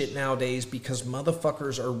with shit nowadays because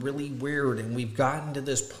motherfuckers are really weird and we've gotten to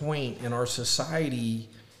this point in our society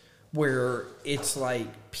where it's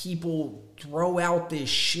like people throw out this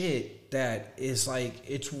shit that is like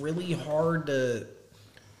it's really hard to.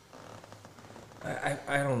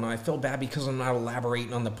 I don't know. I feel bad because I'm not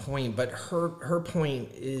elaborating on the point, but her point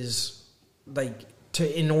is like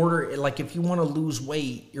in order if you want to lose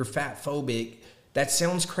weight, you're fat phobic. That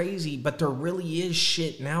sounds crazy, but there really is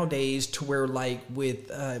shit nowadays to where like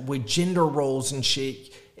with gender roles and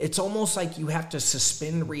shit, it's almost like you have to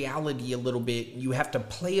suspend reality a little bit. You have to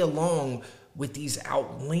play along with these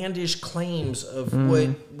outlandish claims of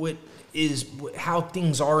what is how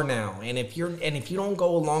things are now, and if you don't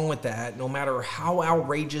go along with that, no matter how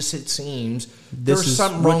outrageous it seems, there's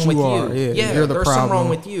something wrong with you. Yeah, you're the there's problem. something wrong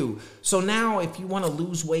with you. So now, if you want to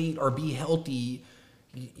lose weight or be healthy,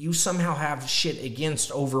 you somehow have shit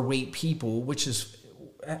against overweight people, which is,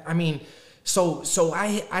 I mean. So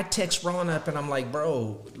I text Ron up and I'm like,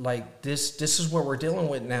 bro, like this is what we're dealing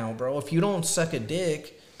with now, bro. If you don't suck a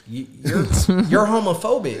dick, you're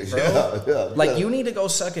homophobic, bro. Yeah. Like you need to go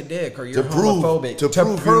suck a dick or you're homophobic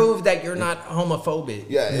to prove that you're not homophobic.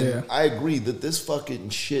 Yeah, and I agree that this fucking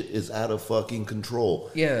shit is out of fucking control.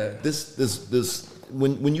 Yeah. This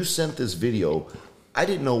when you sent this video, I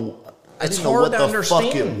didn't know It's what hard to the understand.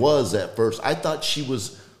 fuck it was at first. I thought she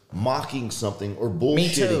was mocking something or bullshitting. Me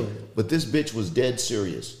too. But this bitch was dead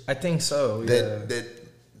serious. I think so. That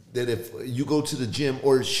if you go to the gym,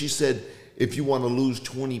 or she said if you want to lose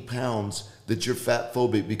 20 pounds, that you're fat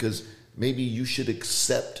phobic because maybe you should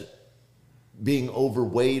accept being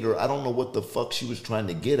overweight, or I don't know what the fuck she was trying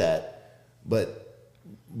to get at, but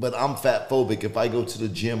I'm fat phobic if I go to the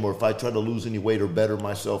gym or if I try to lose any weight or better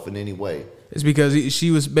myself in any way. It's because she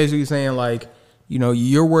was basically saying like, you know,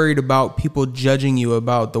 you're worried about people judging you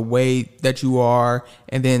about the way that you are,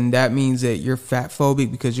 and then that means that you're fat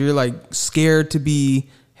phobic because you're like scared to be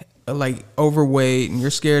like overweight and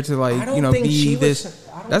you're scared to like, you know, be this.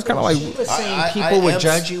 That's kind of like she was saying people would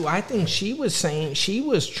judge you. I think she was saying she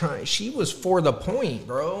was for the point,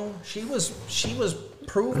 bro. She was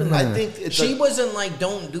proving that. I think she wasn't like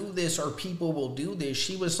don't do this or people will do this.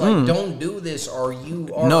 She was like don't do this or you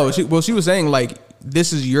are. No, she was saying like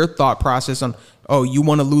this is your thought process on, oh, you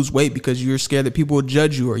want to lose weight because you're scared that people will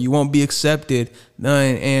judge you or you won't be accepted,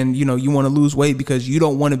 and you know you want to lose weight because you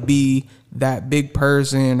don't want to be that big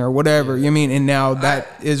person or whatever. You mean, and now that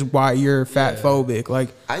is why you're fat phobic. Like,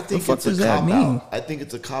 I think what it's does a that cop mean? out. I think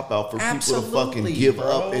it's a cop out for people to fucking give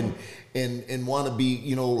up and want to be,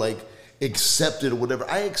 you know, like accepted or whatever.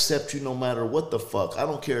 I accept you no matter what the fuck. I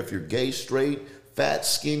don't care if you're gay, straight, fat,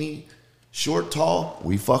 skinny, short, tall.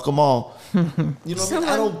 We fuck them all. You know what I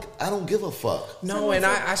mean? I don't give a fuck. No, and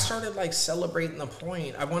I started like celebrating the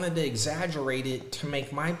point. I wanted to exaggerate it to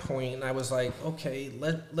make my point, and I was like, okay,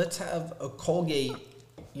 let's have a Colgate,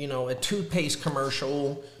 you know, a toothpaste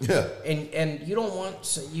commercial. Yeah. And you don't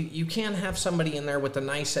want you can't have somebody in there with a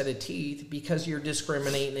nice set of teeth because you're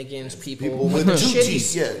discriminating against people with a two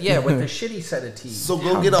shitty teeth, yeah, with a shitty set of teeth. So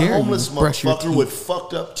go How get a dare you homeless brush your motherfucker teeth? with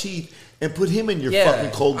fucked up teeth and put him in your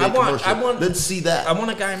fucking Colgate commercial. Let's see that. I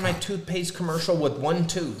want a guy in my toothpaste commercial with one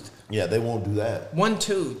tooth. Yeah, they won't do that. One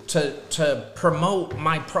tooth to promote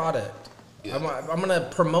my product. Yeah. I'm gonna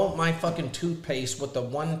promote my fucking toothpaste with the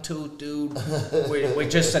one tooth dude with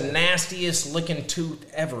just the nastiest looking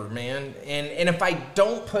tooth ever, man. And if I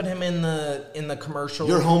don't put him in the commercial,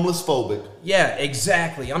 You're homeless phobic. Yeah,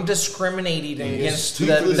 exactly. I'm discriminating against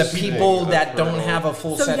the people that don't have a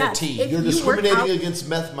full set of teeth. You're discriminating against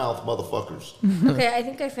meth mouth motherfuckers. Okay, I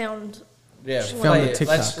think I found. Yeah, found the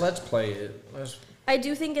TikTok. Let's play it. I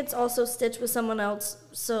do think it's also stitched with someone else,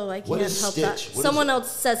 so I What can't is help stitch? that. What Someone is it?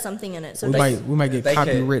 else says something in it. So We might get they could-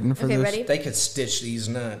 copywritten for Okay, this. ready? They could stitch these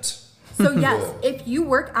nuts. So yes, if you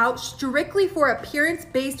work out strictly for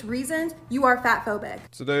appearance-based reasons, you are fat phobic.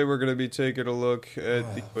 Today we're going to be taking a look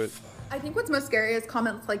at the I think what's most scary is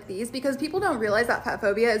comments like these because people don't realize that fat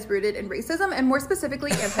phobia is rooted in racism and more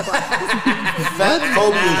specifically anti-black. Fat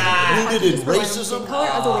phobia is rooted in racism? Color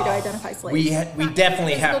as a way to identify slaves. We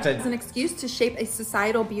definitely have As an to. excuse to shape a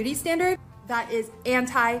societal beauty standard that is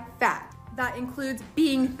anti-fat. That includes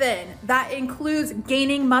being thin. That includes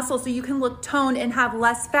gaining muscle so you can look toned and have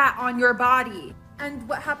less fat on your body. And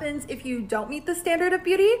what happens if you don't meet the standard of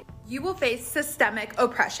beauty? You will face systemic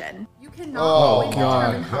oppression. You cannot always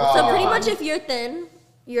determine how. So pretty much, if you're thin,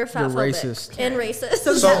 you're fatphobic racist. and racist.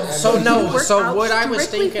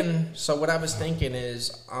 So what I was thinking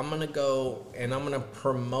is I'm gonna go and I'm gonna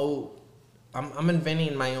promote. I'm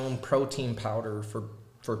inventing my own protein powder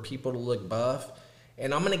for people to look buff.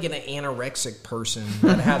 And I'm going to get an anorexic person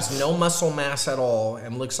that has no muscle mass at all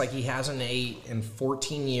and looks like he hasn't ate in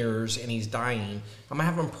 14 years and he's dying. I'm going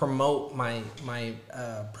to have him promote my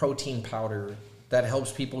protein powder that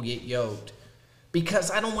helps people get yoked. Because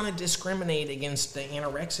I don't want to discriminate against the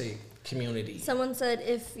anorexic community. Someone said,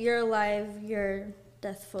 if you're alive, you're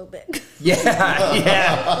death phobic.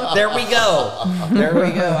 Yeah. There we go.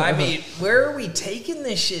 I mean, where are we taking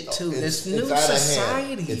this shit to? This new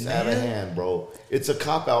society, It's man. out of hand, bro. It's a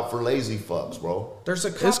cop out for lazy fucks, bro. There's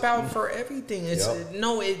a cop out for everything. It's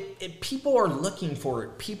people are looking for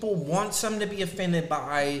it. People want something to be offended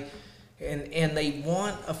by, and they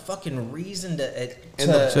want a fucking reason to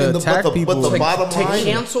attack people. But the bottom line,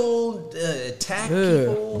 cancel, attack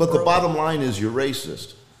people. But the bottom line is you're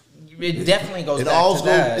racist. It definitely goes It back all to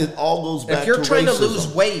that. It all goes back to racism. If you're trying to lose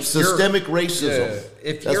weight, systemic racism.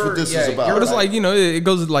 If That's you're- what this yeah, is about. you're But it's like, it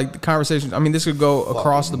goes like the conversation. I mean, this could go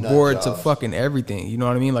across the nut board to jobs. fucking everything. You know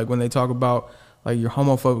what I mean? Like when they talk about like you're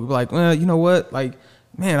homophobic, like, well, you know what? Like,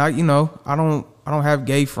 man, I don't have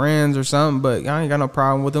gay friends or something, but I ain't got no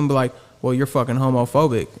problem with them. But like, well, you're fucking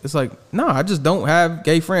homophobic. It's like, no, I just don't have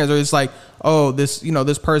gay friends. Or it's like, oh, this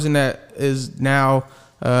person that is now,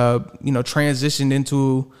 transitioned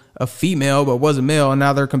into a female but was a male and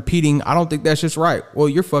now they're competing. I don't think that shit's right. Well,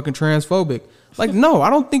 you're fucking transphobic. Like, no, I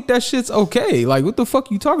don't think that shit's okay. Like, what the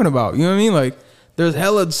fuck are you talking about? You know what I mean? Like, there's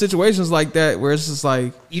hella situations like that where it's just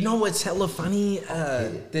like, you know what's hella funny?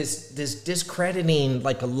 This discrediting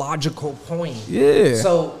like a logical point. Yeah.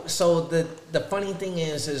 So the funny thing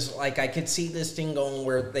is like I could see this thing going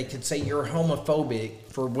where they could say you're homophobic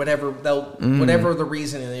for whatever whatever the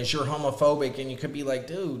reason is, you're homophobic, and you could be like,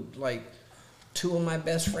 dude, like 2 of my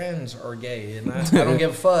best friends are gay, and I don't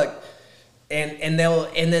give a fuck. And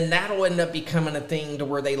then that'll end up becoming a thing to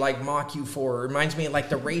where they like mock you for. It reminds me of like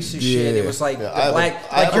the racist shit. It was like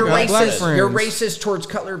you're racist towards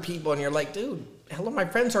colored people, and you're like, dude, hello, my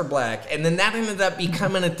friends are black. And then that ended up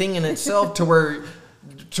becoming a thing in itself to where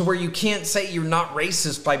you can't say you're not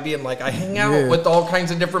racist by being like, I hang out with all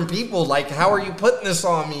kinds of different people. Like, how are you putting this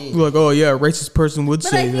on me? like, oh yeah, a racist person would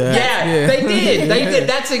say that. Yeah, they did.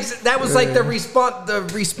 That was like the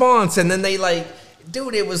response, and then they like.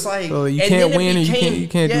 Dude, it was like, so you can't win, and you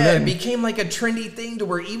can't do that. It became like a trendy thing to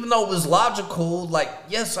where even though it was logical, like,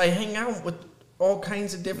 yes, I hang out with all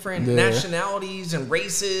kinds of different nationalities and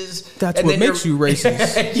races. That's what makes you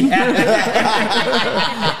racist.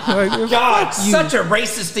 God, such a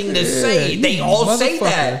racist thing to say. They all say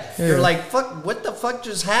that. Yeah. You're like, fuck, what the fuck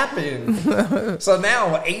just happened? So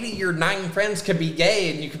now 80 of your 9 friends could be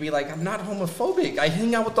gay, and you could be like, I'm not homophobic. I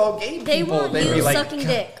hang out with all gay people. They want They'd you be like, sucking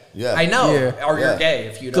dick. Yeah. I know. Yeah. Or you're gay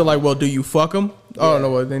if you don't. So like, well, do you fuck him? Oh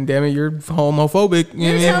no, well then damn it, you're homophobic.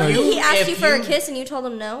 You're telling me he asked if you for a you- kiss and you told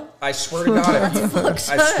him no? I swear to God, I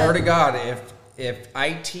swear up. to God, if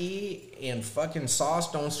IT and fucking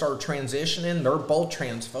Sauce don't start transitioning, they're both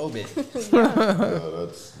transphobic.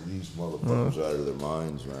 That's these motherfuckers out of their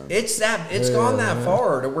minds, man. It's gone that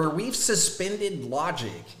far to where we've suspended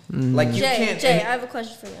logic. Like you can't. Jay, I have a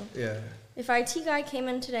question for you. Yeah. If IT guy came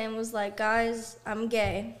in today and was like, guys, I'm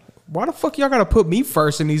gay. Why the fuck y'all gotta put me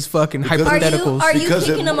first in these fucking hypotheticals? Are you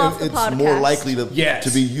kicking him off the it's podcast? more likely to be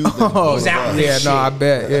you than He's out. Yeah, no, I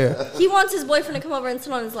bet. Yeah, He wants his boyfriend to come over and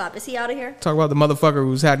sit on his lap. Is he out of here? talk about the motherfucker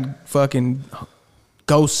who's had fucking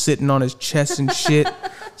ghosts sitting on his chest and shit.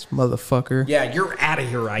 This motherfucker. Yeah, you're out of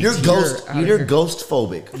here, IT. You're ghost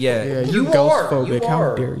phobic. Yeah, Yeah, you you're ghost are. phobic. You How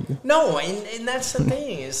are. dare you? No, and that's the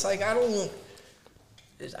thing. It's like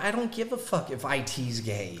I don't give a fuck if IT's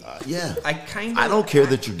gay. Yeah. I don't care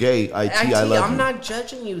that you're gay, IT. I love I'm you. not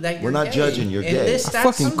judging you that you're We're not gay. judging, you're And gay. That's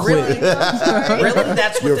fucking really, quit. really,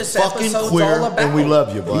 that's what You're this fucking episode's queer, all about. and we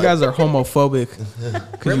love you, bud. You guys are homophobic.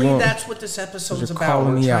 'Cause Really, you won't- that's what this episode's you're about.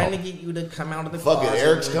 calling We're me trying out. to get you to come out of the Fuck it, closet.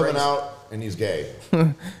 Eric's and coming embrace- out, and he's gay.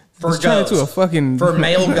 for He's turning ghosts. into a fucking for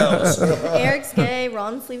male ghosts. Eric's gay.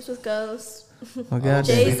 Ron sleeps with ghosts. Oh, God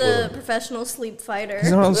Jay's damn. a professional sleep fighter.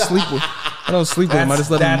 I don't sleep with him. I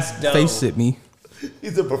just let him face sit me.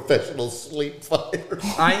 He's a professional sleep fighter.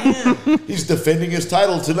 I am. He's defending his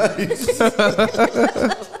title tonight.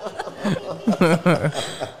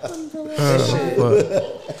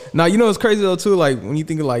 Now, you know what's crazy though too, like when you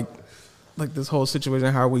think of like this whole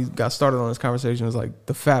situation, how we got started on this conversation is like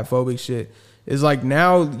the fat phobic shit. Is like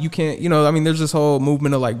now you can't, you know, I mean, there's this whole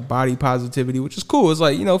movement of like body positivity, which is cool. It's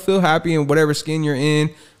like, you know, feel happy in whatever skin you're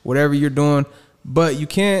in, whatever you're doing, but you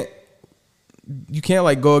can't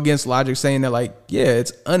like go against logic saying that like, yeah,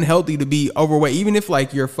 it's unhealthy to be overweight, even if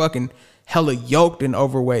like you're fucking hella yoked and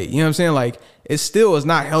overweight. You know what I'm saying? Like it still is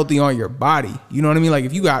not healthy on your body. You know what I mean? Like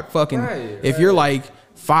if you got fucking, if you're like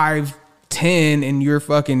 5'10" and you're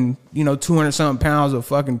fucking, you know, 200 something pounds of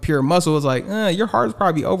fucking pure muscle, it's like, your heart's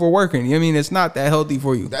probably overworking. You know what I mean? It's not that healthy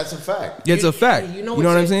for you. That's a fact. It's a fact. You know what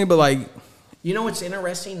I'm saying? But like, you know what's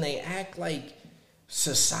interesting? They act like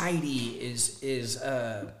society is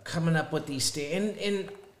coming up with these and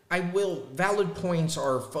I will, valid points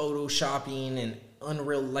are photoshopping and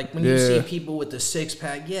unreal. Like when you see people with the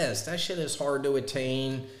 6-pack, yes, that shit is hard to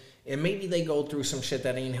attain. And maybe they go through some shit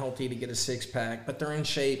that ain't healthy to get a 6-pack, but they're in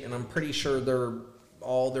shape, and I'm pretty sure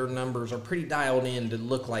all their numbers are pretty dialed in to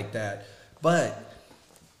look like that. But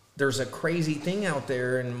there's a crazy thing out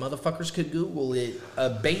there, and motherfuckers could Google it.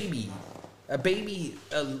 A baby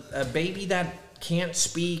that can't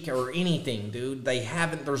speak or anything, dude.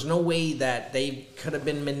 There's no way that they could have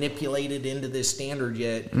been manipulated into this standard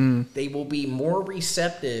yet. They will be more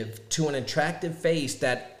receptive to an attractive face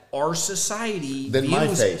that our society than views. my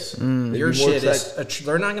face. Your shit is.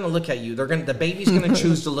 They're not going to look at you. The baby's going to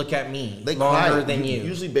choose to look at me longer than you.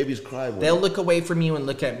 Usually, babies cry. They'll look away from you and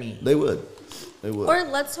look at me. They would. Or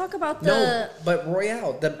let's talk about but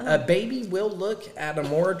Royale, a baby will look at a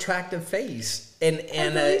more attractive face,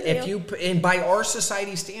 and by our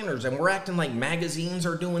society standards, and we're acting like magazines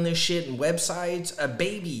are doing this shit and websites. A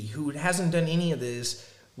baby who hasn't done any of this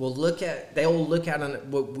will look at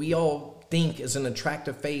what we all think is an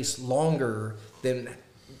attractive face longer than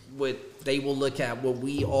what they will look at what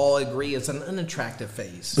we all agree is an unattractive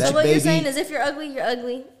face. So what you're saying is if you're ugly, you're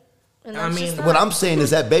ugly. And I mean, what I'm saying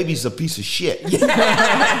is that baby's a piece of shit. A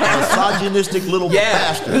misogynistic little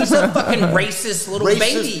bastard. He's a fucking racist little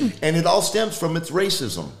baby. And it all stems from its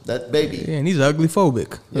racism, that baby. Yeah, and he's ugly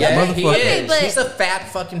phobic. Yeah, he is. He's a fat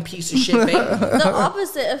fucking piece of shit baby. The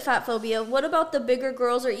opposite of fat phobia, what about the bigger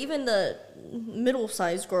girls or even the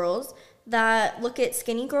middle-sized girls that look at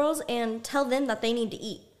skinny girls and tell them that they need to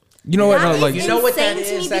eat? You know what? You know what that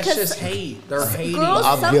is? That's just hate. They're hating.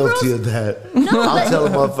 I'm guilty of that. No, I'll tell a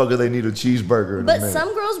motherfucker they need a cheeseburger. But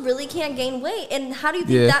some girls really can't gain weight, and how do you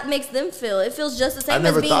think that makes them feel? It feels just the same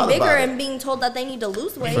as being bigger and being told that they need to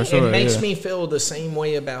lose weight. Sure, it makes me feel the same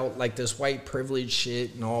way about like this white privilege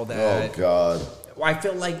shit and all that. Oh God. I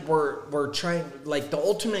feel like we're trying, like the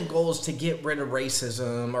ultimate goal is to get rid of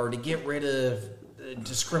racism or to get rid of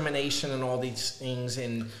discrimination and all these things,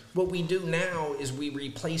 and what we do now is we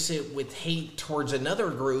replace it with hate towards another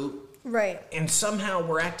group, right? And somehow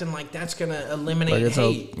we're acting like that's gonna eliminate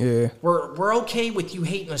hate. We're okay with you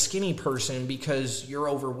hating a skinny person because you're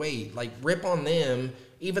overweight. Like rip on them,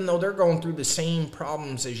 even though they're going through the same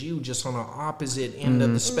problems as you, just on an opposite end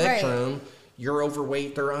of the spectrum. Right. You're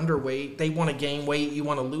overweight, they're underweight. They want to gain weight, you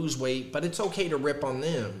want to lose weight, but it's okay to rip on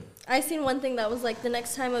them. I seen one thing that was like, the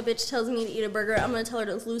next time a bitch tells me to eat a burger, I'm going to tell her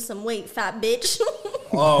to lose some weight, fat bitch.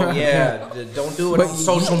 Oh, yeah. Don't do it on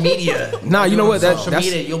social media. Nah, you know what? Social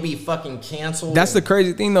media, you'll be fucking canceled. That's the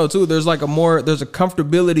crazy thing, though, too. There's like there's a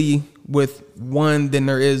comfortability with one than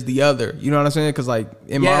there is the other. You know what I'm saying? Because like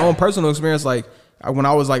in my own personal experience, like when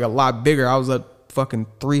I was like a lot bigger, I was at fucking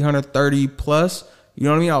 330 plus. You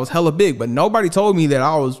know what I mean? I was hella big, but nobody told me that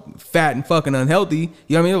I was fat and fucking unhealthy.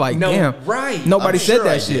 You know what I mean? Like, damn. Right. Nobody said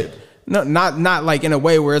that shit. No, not like in a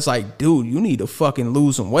way where it's like, dude, you need to fucking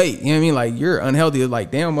lose some weight. You know what I mean? Like, you're unhealthy. It's like,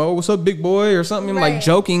 damn, oh, what's up, big boy? Or something like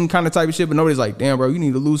joking kind of type of shit. But nobody's like, damn, bro, you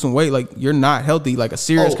need to lose some weight. Like, you're not healthy. Like a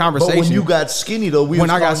serious conversation. But when you got skinny, though, when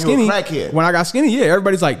I got skinny, yeah,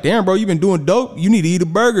 everybody's like, damn, bro, you been doing dope. You need to eat a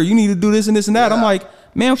burger. You need to do this and this and that. I'm like,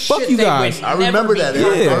 man, fuck you guys. I remember that.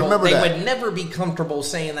 I remember that. They would never be comfortable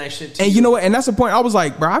saying that shit to you. And you know what? And that's the point. I was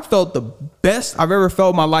like, bro, I felt the best I've ever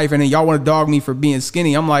felt in my life. And then y'all want to dog me for being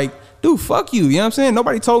skinny. I'm like, dude, fuck you. You know what I'm saying?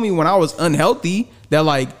 Nobody told me when I was unhealthy that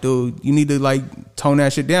like, dude, you need to like tone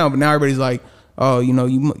that shit down. But now everybody's like, oh, you know,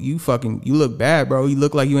 you look bad, bro. You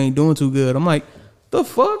look like you ain't doing too good. I'm like, the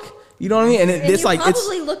fuck? You know what I mean? And it's you like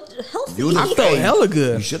probably looked healthy. I felt hella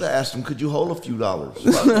good. You should have asked him, could you hold a few dollars?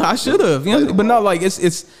 I should have, you know, but not like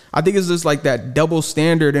it's. I think it's just like that double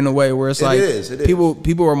standard in a way where it's like it is.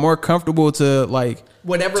 people are more comfortable to like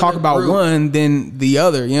Whatever talk the about group- one than the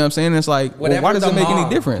other. You know what I'm saying? It's like, well, why does it make any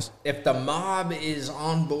difference? If the mob is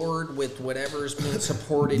on board with whatever's being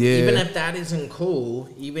supported, Yeah. even if that isn't cool,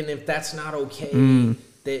 even if that's not okay,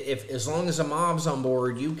 that if as long as the mob's on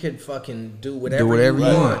board, you could fucking do whatever you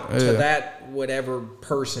want to Yeah. that whatever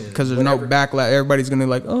person. Because there's no backlash. Everybody's gonna be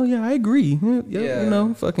like, oh yeah, I agree. Yeah. You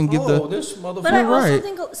know, fucking give this motherfucker. But I also right.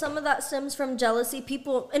 think some of that stems from jealousy.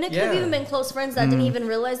 People, and it could have Yeah. even been close friends that didn't even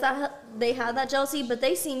realize that they had that jealousy, but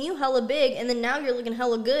they seen you hella big, and then now you're looking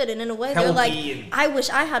hella good, and in a way they're like, Healthy. I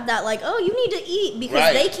wish I had that. Like, oh, you need to eat because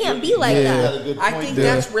Right. they can't be like that. I think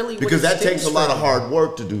that's really what because it that takes a stems lot of from. hard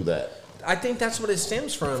work to do that. I think that's what it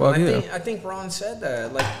stems from. Fuck And yeah. I think Ron said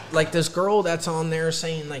that. Like this girl that's on there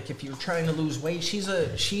saying like if you're trying to lose weight, she's a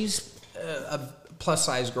plus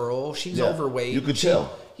size girl. She's Yeah, overweight. you could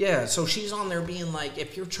tell. Yeah, so she's on there being like,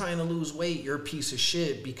 if you're trying to lose weight, you're a piece of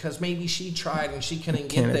shit because maybe she tried and she couldn't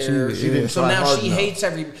get Can't there. achieve it, She didn't So try now hard she enough. hates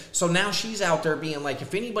So now she's out there being like,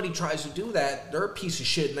 if anybody tries to do that, they're a piece of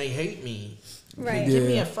shit and they hate me. Right. Give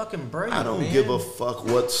me Yeah. a fucking break. I don't man. give a fuck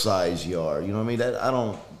what size you are. You know what I mean? That I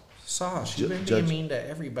don't. Sauce, you've been Judge- being mean to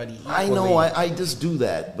everybody. I know. equally. I just do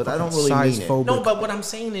that, but I don't really size mean it. phobic. No, but what I'm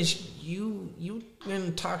saying is you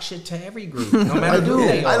can talk shit to every group, no matter I who do.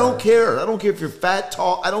 they are. I don't care. I don't care if you're fat,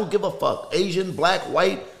 tall. I don't give a fuck. Asian, black,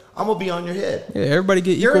 white. I'm gonna be on your head. Yeah, everybody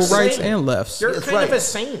get You're equal a rights saint. and lefts. You're That's kind of right. a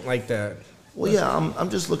saint like that. Well, yeah. I'm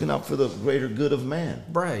just looking out for the greater good of man.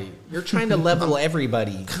 Right. You're trying to level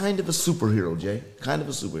everybody. Kind of a superhero, Jay. Kind of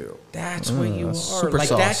a superhero. That's what you are. super Like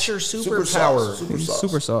sauce. that's your Super superpower. sauce. Super He's sauce.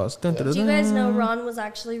 super sauce. Dun, dun, dun, Do you guys dun. know Ron was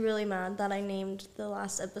actually really mad that I named the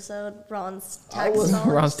last episode Ron's I tax was- dollars?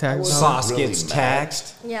 Ron's tax dollars. Sauce Really gets mad.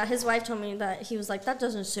 taxed. Yeah, his wife told me that he was like, that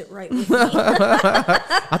doesn't sit right with me.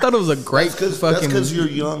 I thought it was a great That's fucking. because you're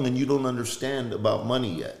young and you don't understand about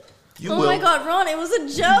money yet. You Oh will. my God, Ron, it was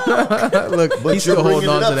a joke. Look, But he's you're still bringing holding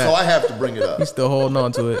it on up, to so I that. have to bring it up. He's still holding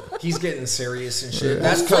on to it. He's getting serious and shit.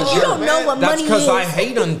 That's because Like, you don't know what That's money because is. I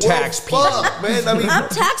hate untaxed people. Fuck, man. I mean, I'm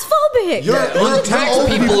tax phobic. you're Untaxed old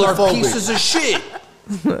people are phobic. pieces of shit.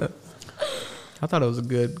 I thought it was a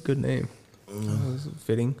good name. It was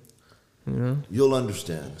fitting. You know. You'll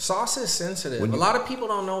understand. Sauce is sensitive. When A you- lot of people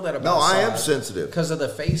don't know that about No, I am Sauce sensitive. because of the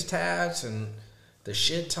face tats and the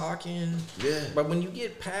shit talking. Yeah. But when you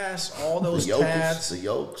get past all The those yolks. tats The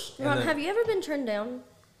yolks. Ron, then- have you ever been turned down?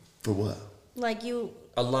 For what? Like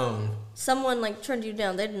alone, someone like turned you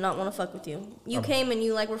down. They did not want to fuck with you. You came and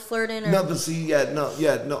you like were flirting or No, but see, no.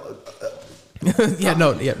 yeah, no.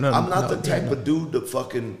 I'm not no, the type of dude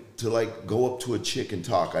to like go up to a chick and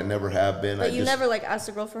talk. I never have been. But you never like asked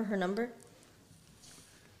a girl for her number?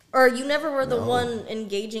 Or you never were the No. one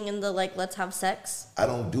engaging in the like let's have sex? I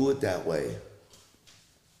don't do it that way.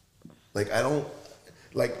 Like I don't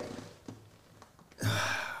like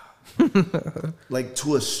like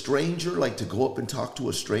to a stranger, like to go up and talk to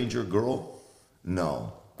a stranger girl.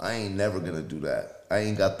 No, I ain't never gonna do that. I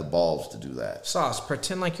ain't got the balls to do that. Sauce.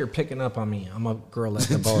 Pretend like you're picking up on me. I'm a girl at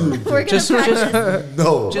the bar. We're gonna practice.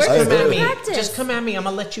 No, Just We're come gonna at me. practice. Just come at me. I'm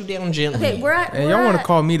gonna let you down gently. Okay, we're at. And we're y'all want to at-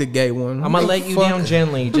 call me the gay one? I'm gonna let you down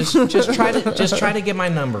gently. Just try to get my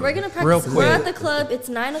number. We're gonna practice. real We're at quick. the club. It's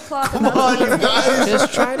 9 o'clock. come on, you guys.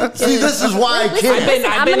 Just try to. See, this is why I can't.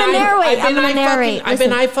 I'm gonna narrate. I'm gonna narrate. I've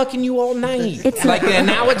been fucking you all night. It's like and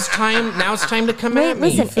now it's time. Now it's time to come Wait, at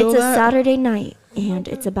me. listen, feel it's a that? Saturday night and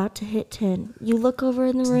it's about to hit 10. You look over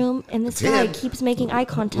in the room and this guy 10? keeps making eye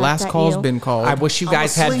contact Last at call's you. been called. I wish you I'm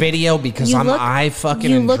guys had asleep. video because You I'm look- fucking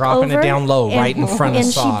you and look dropping it over down low and- right in front of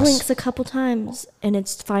and Sauce. she blinks a couple times and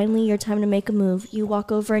it's finally your time to make a move. You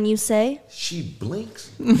walk over and you say, She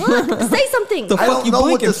blinks. Look, say something. The I fuck don't you know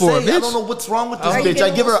what blinking to for, say. bitch? I don't know what's wrong with this Are you bitch. I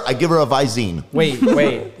getting give her a Visine. Wait,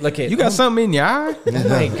 look at You got something in your eye?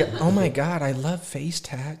 Oh my god, I love face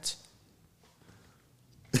tats.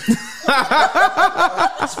 This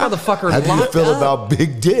motherfucker How do you locked feel up. about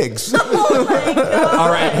big dicks? All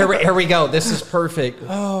right, here we go. This is perfect.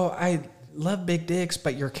 Oh, I love big dicks,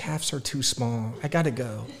 but your calves are too small. I gotta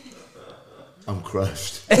go. I'm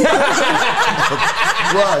crushed. crushed.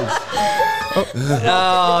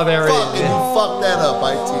 Oh, there Fucking fuck that up,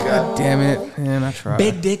 IT guy. Damn it, man! I tried.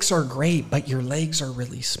 Big dicks are great, but your legs are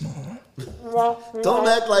really small. Don't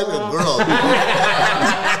act like a girl.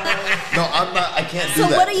 No, I'm not. I can't do So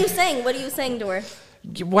that. what are you saying? What are you saying to her?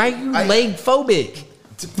 Why are you leg phobic?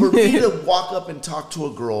 For me to walk up and talk to a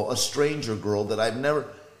girl, a stranger girl that I've never,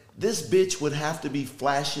 This bitch would have to be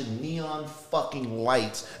flashing neon fucking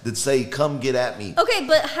lights that say, come get at me. Okay,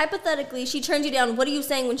 but hypothetically, she turns you down. What are you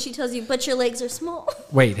saying when she tells you, but your legs are small?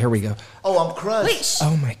 Wait, here we go. Oh, I'm crushed. Wait,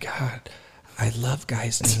 Oh my God. I love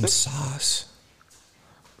guys named Sauce.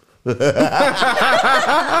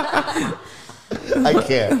 I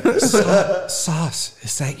can't. Sauce,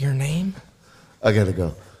 is that your name? I gotta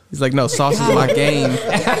go. He's like, no, sauce is my game. nervous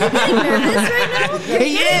right now?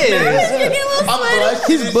 He is. You're getting a little I'm sweaty.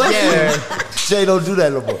 blushing. He's blushing. Jay, don't do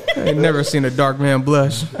that no more. I ain't never seen a dark man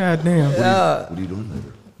blush. God damn. What are you doing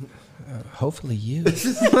later? Hopefully you. I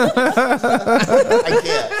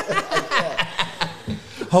can't.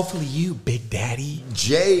 Hopefully you, Big Daddy.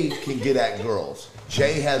 Jay can get at girls.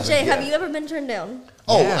 Jay has. Jay, have you ever been turned down?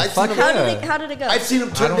 Oh, Yeah, I've fuck seen him. How did it go? I've seen him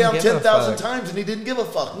I turn don't down give a 10,000 fuck. times, and he didn't give a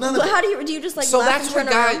fuck. None of But it. how do you just like So laugh that's and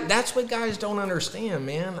what turn around? that's what guys don't understand,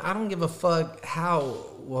 man. I don't give a fuck how.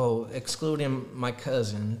 Well, excluding my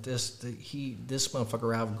cousin, this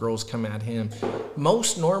motherfucker out, girls come at him.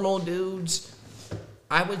 Most normal dudes,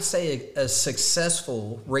 I would say a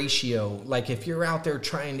successful ratio. Like if you're out there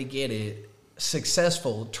trying to get it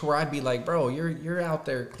successful, to where I'd be like, bro, you're out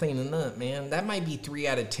there cleaning up, man. That might be 3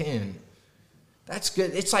 out of 10. That's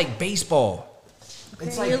good. It's like baseball.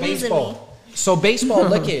 It's like you're losing baseball. So baseball,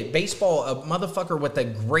 look at baseball. A motherfucker with a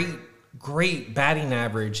great batting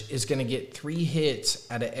average is going to get 3 hits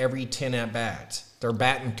out of every 10 at bats. They're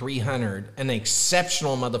batting 300. An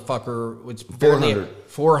exceptional motherfucker, it's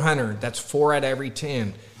 400. That's 4 out of every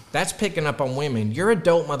 10. That's picking up on women. You're a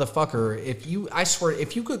dope motherfucker. I swear,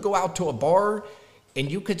 if you could go out to a bar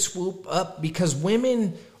and you could swoop up, because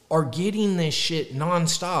women are getting this shit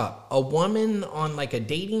nonstop. A woman on like a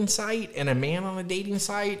dating site and a man on a dating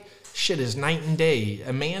site, shit is night and day.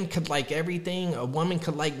 A man could like everything, a woman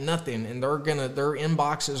could like nothing, and their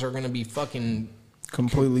inboxes are gonna be fucking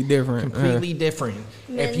Completely different. different.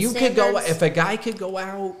 Men's If a guy could go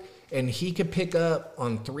out and he could pick up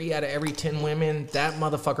on 3 out of every 10 women, that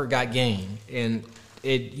motherfucker got game. And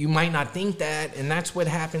you might not think that, and that's what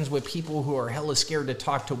happens with people who are hella scared to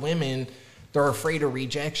talk to women. They're afraid of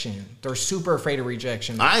rejection. They're super afraid of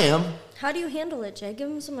rejection. I am. How do you handle it, Jay? Give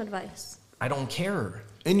him some advice. I don't care.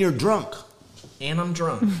 And you're drunk. And I'm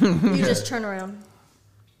drunk. You just turn around.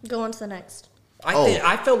 Go on to the next.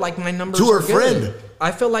 I feel like my numbers To her are good. friend.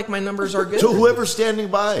 I feel like my numbers are good. To whoever's standing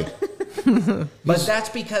by. But that's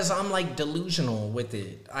because I'm like delusional with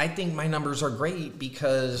it. I think my numbers are great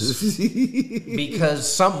because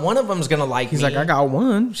one of them's gonna like He's me. like, I got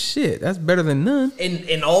 1. Shit, that's better than none.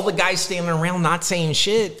 And all the guys standing around not saying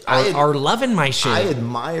shit are loving my shit. I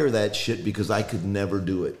admire that shit because I could never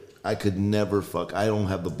do it. I could never fuck. I don't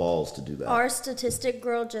have the balls to do that. Our statistic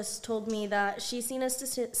girl just told me that she's seen a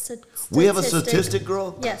statistic. We have a statistic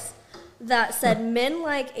girl? Yes. That said men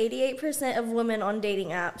like 88% of women on dating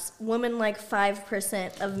apps. Women like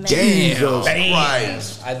 5% of men. Jesus Bam.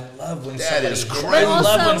 Christ. I love when That somebody. is crazy. I love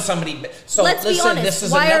Also, when somebody. So Let's listen, be honest. this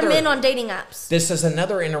is Why another. are men on dating apps? This is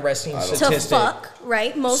another interesting To statistic. fuck,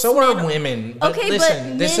 right? Most So men are women. But okay, listen,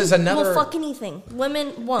 but this men is another. will fuck anything.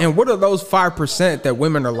 Women won't. And what are those 5% that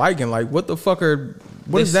women are liking? Like, what the fuck are?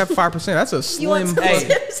 What is This- that 5%? That's a you want slim. some Hey.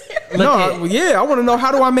 tips? No, yeah, I want to know,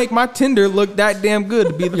 how do I make my Tinder look that damn good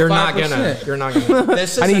to be the You're 5%? not gonna. You're not gonna.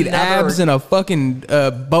 This is I need another, abs and a fucking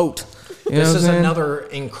boat. You know This what is I'm saying? another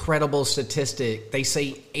incredible statistic. They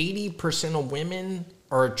say 80% of women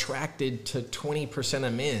are attracted to 20%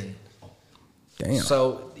 of men. Damn.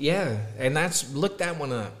 So yeah, and look that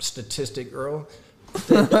one up, statistic girl.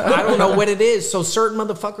 I don't know what it is. So certain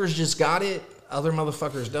motherfuckers just got it, other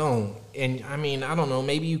motherfuckers don't. And I mean, I don't know.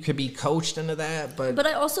 Maybe you could be coached into that, but But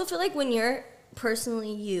I also feel like when you're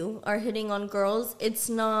personally you are hitting on girls, it's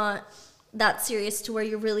not that serious to where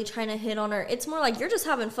you're really trying to hit on her. It's more like you're just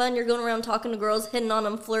having fun. You're going around talking to girls, hitting on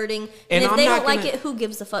them, flirting. And if I'm they not don't like gonna- it, who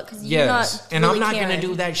gives a fuck? Because you're yes, not and really I'm not caring. gonna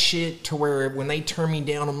do that shit to where when they turn me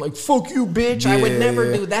down, I'm like, "Fuck you, bitch!" I would Yeah.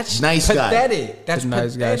 never do. That's Nice guy. pathetic. That's It's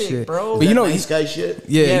nice guy pathetic, shit. bro. But you know, Nice guy shit?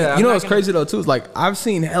 Yeah, Yeah, I'm you know not what's gonna- crazy though too? Is like, I've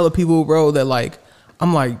seen hella people, bro, that like,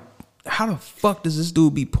 I'm like, how the fuck does this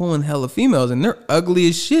dude be pulling hella females and they're ugly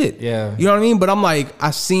as shit? Yeah. You know what I mean? But I'm like,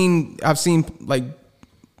 I've seen like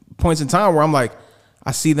points in time where I'm like,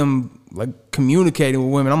 I see them like communicating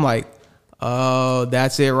with women. I'm like, oh,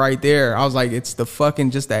 that's it right there. I was like, it's the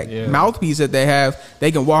fucking just that mouthpiece that they have.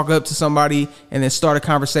 They can walk up to somebody and then start a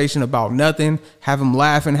conversation about nothing, have them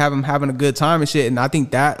laughing, have them having a good time and shit. And I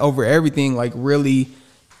think that over everything, like, really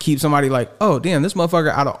keep somebody like, oh damn, this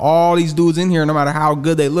motherfucker, out of all these dudes in here, no matter how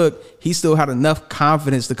good they look, he still had enough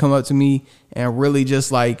confidence to come up to me and really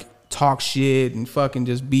just like talk shit and fucking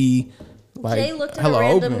just be like Jay looked at a hella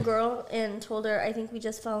random open. girl and told her, "I think we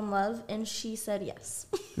just fell in love," and she said yes.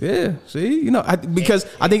 Yeah, see, because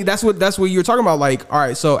I think that's what you're talking about. Like, all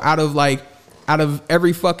right, so out of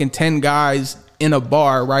every fucking 10 guys in a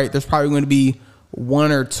bar, right? There's probably going to be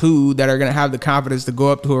 1 or 2 that are going to have the confidence to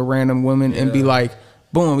go up to a random woman and be like,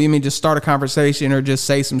 boom, just start a conversation or just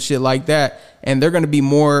say some shit like that. And they're going to be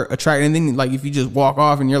more attracted. And then, like, if you just walk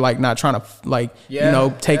off and you're, like, not trying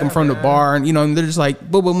to, take them from the bar and, and they're just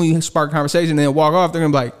like, boom, boom, we spark a conversation and then walk off, they're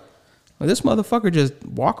going to be like, well, this motherfucker just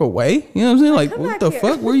walk away. You know what I'm saying? Like, what the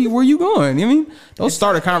fuck? Where you going? You know what I mean? Don't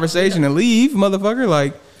start a conversation and leave, motherfucker.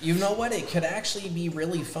 Like, you know what? It could actually be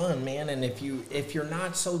really fun, man. And if you're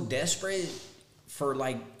not so desperate for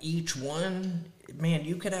like each one, man,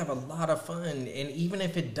 you could have a lot of fun. And even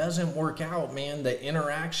if it doesn't work out, man, the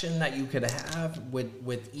interaction that you could have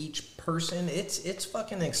with each person, it's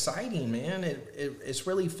fucking exciting, man. It's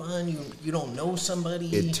really fun. You don't know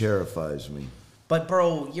somebody. It terrifies me. But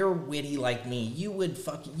bro, you're witty like me.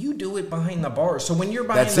 You do it behind the bar. So when you're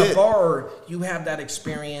behind the bar, you have that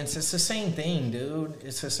experience. It's the same thing, dude.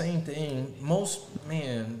 It's the same thing.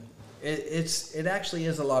 It actually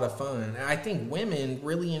is a lot of fun. And I think women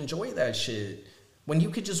really enjoy that shit. When you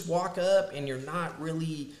could just walk up and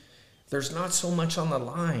there's not so much on the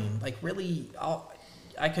line. Like really,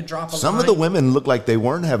 I could drop a line. Some of the women look like they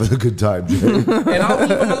weren't having a good time, Jay. And I'll leave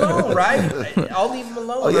them alone, right? I'll leave them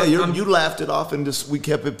alone. Oh, yeah, you laughed it off and we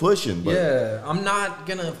kept it pushing. But. Yeah, I'm not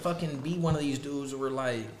going to fucking be one of these dudes where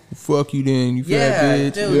like... Fuck you then, you fat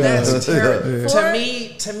bitch. Dude, that's terrible.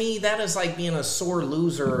 To me, that is like being a sore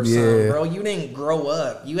loser or something, bro. You didn't grow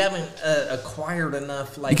up. You haven't acquired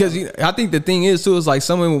enough, like... Because I think the thing is, too, is like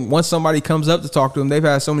once somebody comes up to talk to them, they've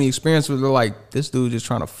had so many experiences where they're like, this dude just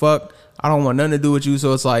trying to fuck. I don't want nothing to do with you.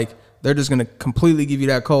 So it's like, they're just going to completely give you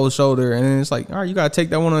that cold shoulder. And then it's like, all right, you got to take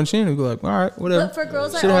that one on the chin and be like, all right, whatever. But for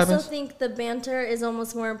girls, Shit I also happens. think the banter is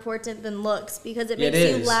almost more important than looks because it makes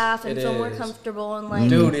you laugh and feel more comfortable. And like,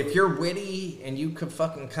 dude, if you're witty and you could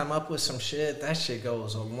fucking come up with some shit, that shit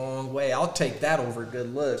goes a long way. I'll take that over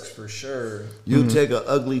good looks for sure. You take an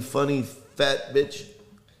ugly, funny, fat bitch.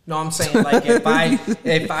 No, I'm saying like if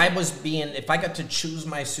I got to choose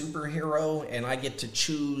my superhero and I get to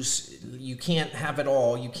choose, you can't have it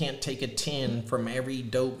all. You can't take a 10 from every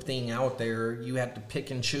dope thing out there. You have to pick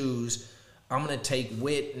and choose. I'm going to take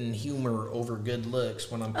wit and humor over good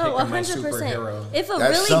looks when I'm picking my superhero. If a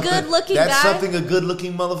really good-looking guy... That's something a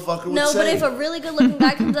good-looking motherfucker would say. No, but if a really good-looking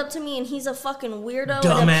guy comes up to me and he's a fucking weirdo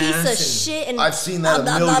and a piece of shit... and I've seen that a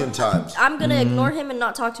million times. I'm going to ignore him and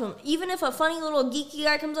not talk to him. Even if a funny little geeky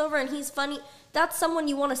guy comes over and he's funny, that's someone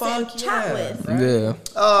you want to sit and chat with. Right? Yeah.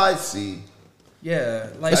 Oh, I see. Yeah.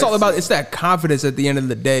 Like It's all about, it's that confidence at the end of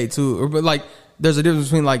the day, too. But like... There's a difference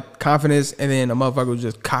between like confidence and then a motherfucker who's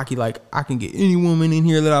just cocky, like I can get any woman in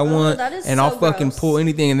here that I want and I'll fucking pull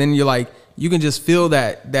anything. And then you're like, you can just feel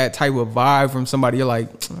that type of vibe from somebody. You're like,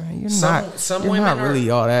 you're not really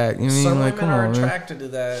all that. You know what I mean? Some like, women are attracted to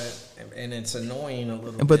that, and it's annoying a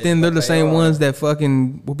little bit. But then they're the same ones that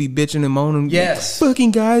fucking will be bitching and moaning. Yes. Fucking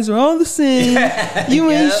guys are all the same. You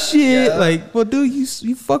ain't shit. Yeah. Like, well, dude,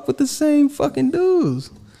 you fuck with the same fucking dudes.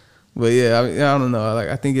 But yeah, I don't know. Like,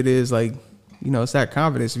 I think it is like, it's that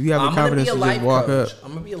confidence. If you have the confidence to just walk up.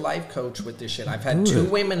 I'm going to be a life coach with this shit. I've had 2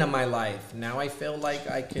 women in my life. Now I feel like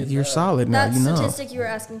I could... You're solid now, That statistic you were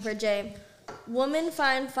asking for, Jay. Women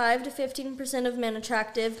find 5 to 15% of men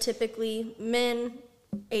attractive. Typically, men,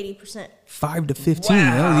 80%. 5 to 15?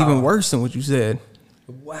 Wow. That was even worse than what you said.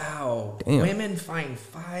 Wow. Damn. Women find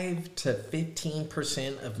 5 to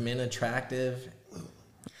 15% of men attractive.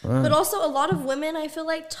 But also, a lot of women, I feel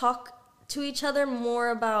like, talk to each other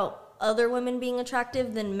more about other women being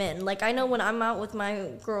attractive than men. Like, I know when I'm out with my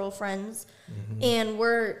girlfriends and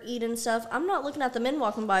we're eating stuff, I'm not looking at the men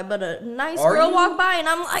walking by, but a nice girl walk by and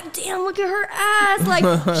I'm like, damn, look at her ass. Like,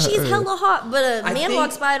 she's hella hot. But a man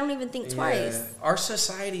walks by, I don't even think twice. Our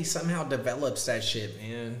society somehow develops that shit,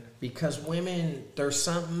 man. Because women, there's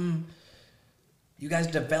something... You guys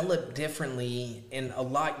develop differently and a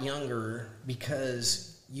lot younger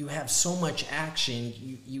because you have so much action.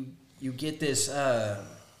 You get this...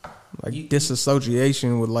 Like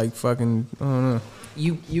disassociation with like fucking, I don't know.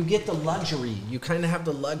 You get the luxury. You kind of have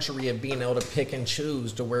the luxury of being able to pick and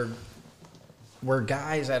choose to where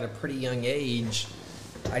guys at a pretty young age,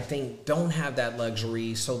 I think, don't have that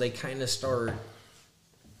luxury. So they kind of start,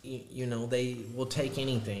 they will take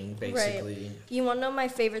anything, basically. Right. You want to know my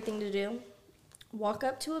favorite thing to do? Walk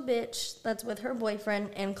up to a bitch that's with her boyfriend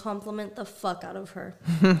and compliment the fuck out of her.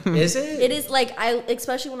 Is it? It is like,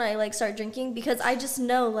 especially when I like start drinking, because I just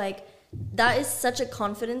know like that is such a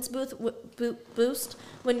confidence boost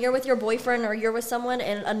when you're with your boyfriend or you're with someone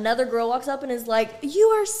and another girl walks up and is like, "You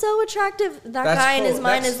are so attractive." That That's guy in cool. his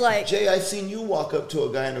mind is like, Jay, I've seen you walk up to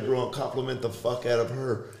a guy and a girl and compliment the fuck out of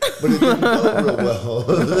her, but it didn't go real well.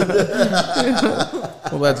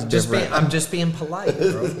 Well, that's different. I'm just being polite,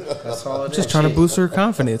 bro. That's all it is. Just trying to boost her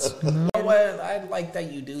confidence. You know? You know what? I like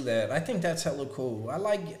that you do that. I think that's hella cool. I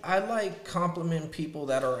like complimenting people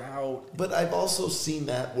that are out. But I've also seen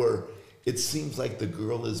that where it seems like the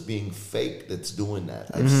girl is being fake that's doing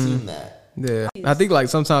that. I've seen that. Yeah, I think like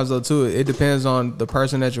sometimes though too, it depends on the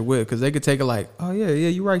person that you're with, because they could take it like, oh yeah,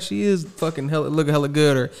 you're right, she is fucking looking hella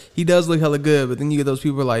good, or he does look hella good, but then you get those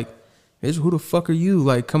people like, bitch, who the fuck are you?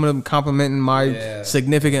 Like coming up and complimenting my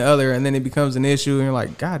significant other, and then it becomes an issue, and you're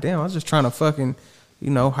like, god damn, I was just trying to fucking,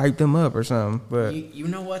 hype them up or something. But you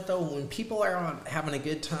know what though, when people are out having a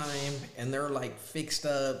good time and they're like fixed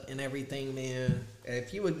up and everything, man,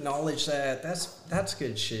 if you acknowledge that, that's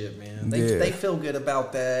good shit, man. They feel good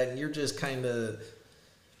about that, and you're just kind of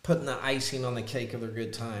putting the icing on the cake of their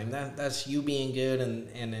good time. That's you being good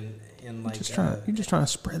and like you're just trying to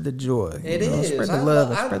spread the joy. It is. Spread the love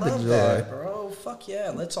and spread the joy. That, bro. Fuck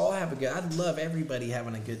yeah, let's all have a good. I love everybody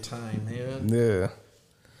having a good time, man. Yeah.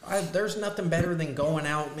 There's nothing better than going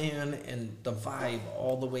out, man, and the vibe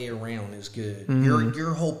all the way around is good.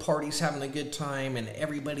 Your whole party's having a good time, and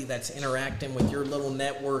everybody that's interacting with your little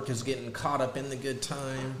network is getting caught up in the good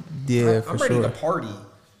time. Yeah, I'm ready to party.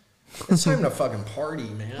 It's time to fucking party,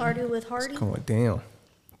 man. party with Hardy. It's going down.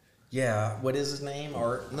 Yeah, what is his name?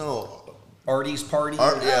 No. Artie's party.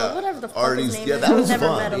 Yeah. Whatever the fuck Artie's, his name yeah, is. that was Never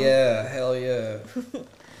fun. met him. Yeah, hell yeah.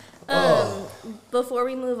 Before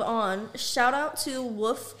we move on, shout out to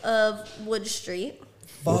Wolf of Wood Street.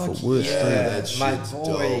 Fuck Wood yeah, Street. That my shit's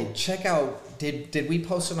boy. dope. Check out. Did we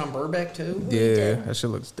post it on Burbeck too? Yeah, that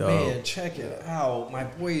shit looks dope. Man, check it out. My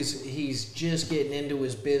boy's he's just getting into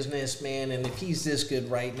his business, man. And if he's this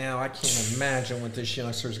good right now, I can't imagine what this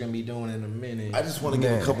youngster's gonna be doing in a minute. I just want to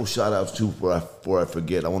give a couple shout outs too before I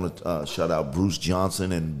forget. I want to shout out Bruce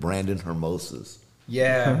Johnson and Brandon Hermosas.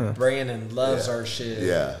 Yeah, Brandon loves our shit.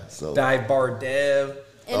 Yeah, so Dive Bar Dev.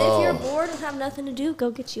 And if you're bored and have nothing to do, go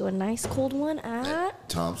get you a nice cold one at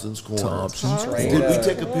Thompson's Corner. Thompson's Corner. Did we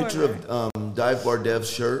take a picture of Dive Bar Dev's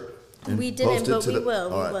shirt? and We didn't, post it but to we the-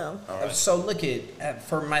 will. All right. We will. So look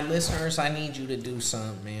for my listeners, I need you to do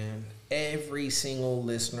something, man. Every single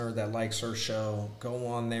listener that likes our show, go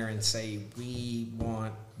on there and say we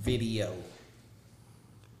want video.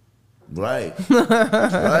 Right.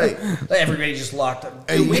 Right. Everybody just locked up.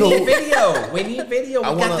 Hey, Dude, we you know- need video. We need video. We I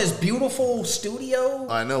got wanna- this beautiful studio.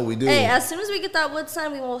 I know we do. Hey, as soon as we get that wood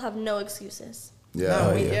sign, we will have no excuses. Yeah.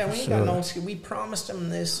 No, we yeah, ain't for got sure. no excuse. We promised them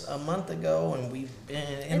this a month ago,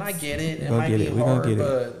 and I get it. It gonna might get be it. We gonna hard, get it.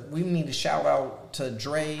 but we need to shout out to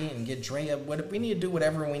Dre and get Dre up. We need to do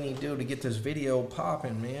whatever we need to do to get this video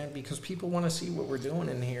popping, man, because people want to see what we're doing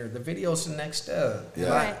in here. The video's the next step. And Yeah,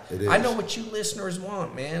 Right. it is. I know what you listeners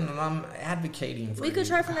want, man, and I'm advocating for We you. could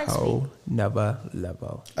try for next week. Oh, never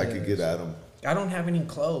level. I could get at him. I don't have any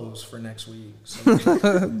clothes for next week. So.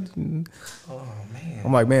 Oh man.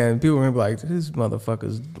 I'm like, man, people are gonna be like, these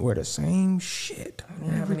motherfuckers wear the same shit. I don't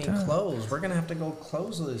have every any time. clothes. We're gonna have to go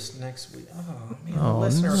clothesless next week. Oh man, Oh, the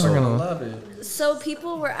listeners are no. gonna love it. So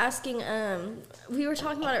people were asking, we were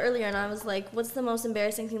talking about it earlier, and I was like, what's the most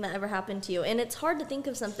embarrassing thing that ever happened to you? And it's hard to think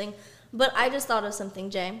of something, but I just thought of something,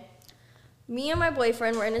 Jay. Me and my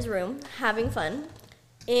boyfriend were in his room having fun.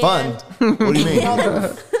 Fun? And, What do you mean?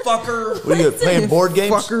 Fucker. What are you playing board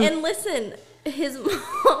games? Fucker. and listen, his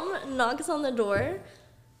mom knocks on the door.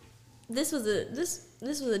 This was a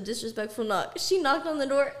disrespectful knock. She knocked on the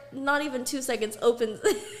door, not even 2 seconds, opens.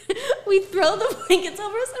 We throw the blankets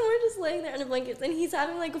over us, and we're just laying there in the blankets, and he's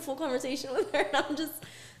having like a full conversation with her, and I'm just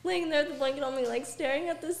laying there with the blanket on me, like staring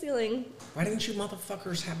at the ceiling. Why didn't you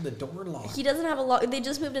motherfuckers have the door locked? He doesn't have a lock. They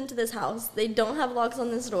just moved into this house. They don't have locks on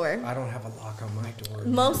this door. I don't have a lock on my door.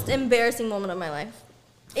 Most embarrassing moment of my life.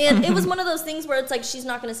 And it was one of those things where it's like she's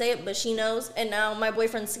not going to say it, but she knows. And now my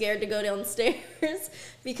boyfriend's scared to go downstairs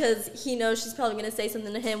because he knows she's probably going to say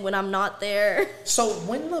something to him when I'm not there. So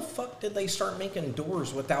when the fuck did they start making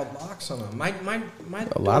doors without locks on them? My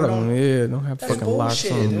A lot of door them, don't- yeah, don't have That's fucking locks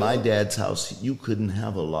bullshit. on In them. my dad's house, you couldn't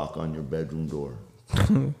have a lock on your bedroom door.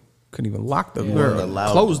 Couldn't even lock the You door, weren't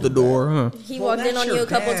allowed close to the do door, huh? He Well, walked in that's on you your a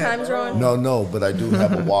couple dad, times, bro. Ron. No, but I do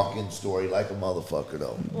have a walk-in story like a motherfucker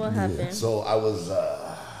though. What happened? So I was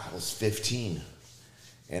 15,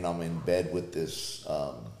 and I'm in bed with this.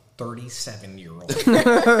 37-year-old.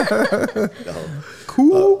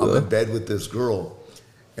 Cool. I'm in bed with this girl,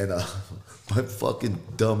 and my fucking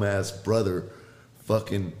dumbass brother,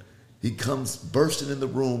 he comes bursting in the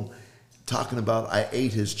room, talking about I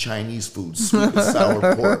ate his Chinese food, sweet and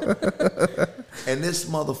sour pork. And this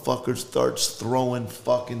motherfucker starts throwing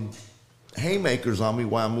fucking haymakers on me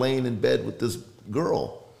while I'm laying in bed with this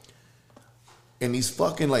girl. And he's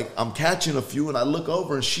fucking like, I'm catching a few and I look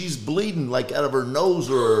over and she's bleeding like out of her nose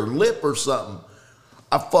or her lip or something.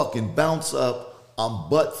 I fucking bounce up. I'm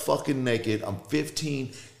butt fucking naked. I'm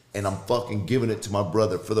 15 and I'm fucking giving it to my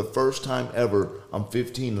brother. For the first time ever, I'm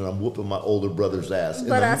 15 and I'm whooping my older brother's ass.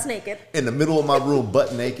 Butt ass naked. In the middle of my room,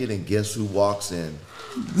 butt naked, and guess who walks in?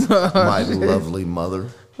 My lovely mother.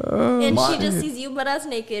 And she just sees you butt ass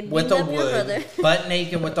naked, with beating the up your brother. wood, butt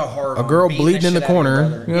naked with the heart. A girl bleeding in the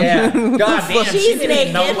corner. Yeah, god damn, she She's didn't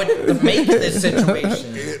even know what to make of this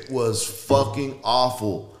situation. It was fucking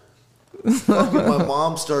awful. Fucking my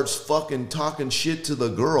mom starts fucking talking shit to the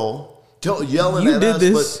girl, yelling You at did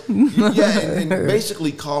us, this. but yeah, and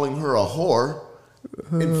basically calling her a whore.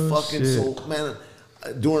 And fucking shit. so, man,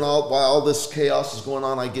 while all this chaos is going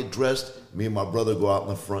on, I get dressed. Me and my brother go out in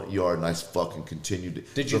the front yard, and I fucking continued to.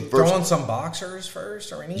 Did you throw on some boxers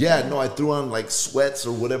first or anything? Yeah, no, I threw on like sweats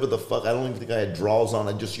or whatever the fuck. I don't even think I had drawers on.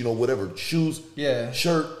 I just, whatever, shoes,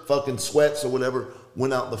 shirt, fucking sweats or whatever.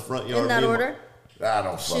 Went out in the front yard. In that order? I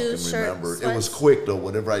don't Shoes, fucking remember. shirt, It was sweats? quick though.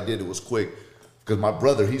 Whatever I did, it was quick. Because my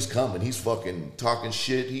brother, he's coming. He's fucking talking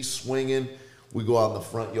shit. He's swinging. We go out in the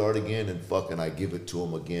front yard again, and fucking I give it to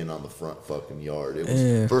him again on the front fucking yard. It was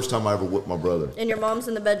the first time I ever whipped my brother. And your mom's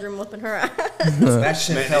in the bedroom whipping her ass. That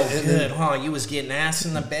shit felt good, huh? You was getting ass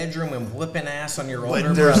in the bedroom and whipping ass on your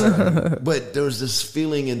older brother. But there's this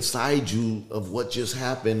feeling inside you of what just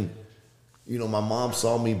happened. My mom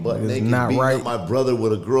saw me butt naked beating up my brother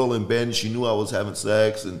with a girl in bed, and she knew I was having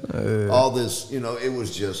sex, and all this, it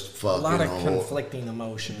was just fucking A lot of conflicting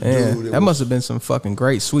emotions. Man, that must have been some fucking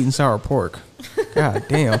great sweet and sour pork. God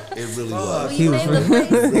damn. It really was. You named the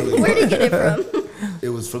place. Where did you get it from? It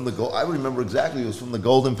was from I remember exactly. It was from the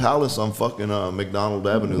Golden Palace on fucking McDonald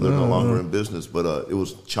Avenue. They're no longer in business, but it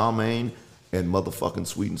was chow mein and motherfucking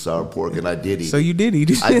sweet and sour pork, and I did eat it. So you did eat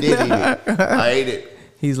it. I did eat it. I ate it.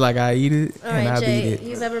 He's like, I eat it All and right, I Jay, beat it.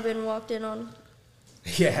 you've ever been walked in on?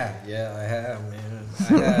 Yeah, I have, man. I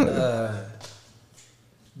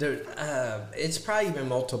had, it's probably been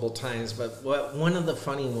multiple times, but one of the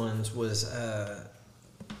funny ones was, I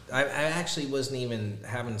actually wasn't even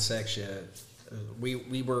having sex yet.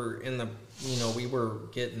 We were in the, we were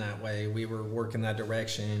getting that way. We were working that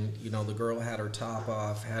direction. The girl had her top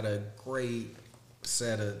off, had a great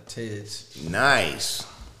set of tits. Nice.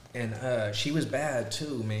 And she was bad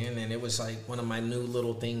too, man. And it was like one of my new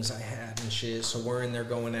little things I had and shit. So we're in there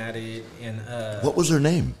going at it. And what was her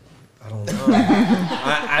name? I don't know.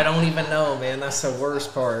 I don't even know, man. That's the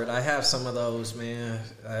worst part. I have some of those, man.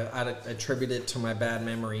 I attribute it to my bad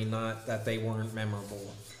memory, not that they weren't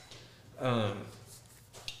memorable.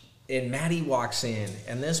 And Maddie walks in,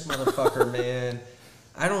 and this motherfucker, man,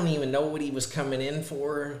 I don't even know what he was coming in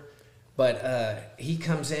for, but he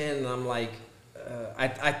comes in, and I'm like,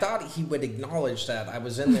 I thought he would acknowledge that I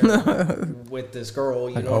was in there with this girl.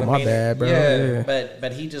 You know what I mean? My bad, bro. Yeah,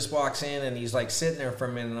 but he just walks in and he's like sitting there for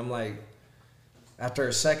a minute. And I'm like, after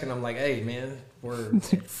a second, I'm like, hey man, we're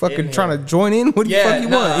fucking trying to join in. What the fuck you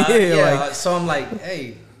want? Yeah. So I'm like,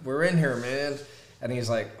 hey, we're in here, man. And he's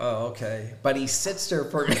like, oh, okay. But he sits there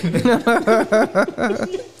for a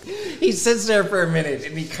minute. He sits there for a minute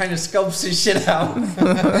and he kind of scopes his shit out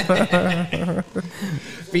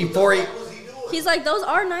before he. He's like, those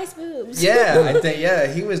are nice boobs. Yeah, I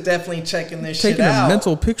think, he was definitely checking this shit out. Taking a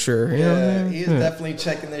mental picture. Yeah, he was definitely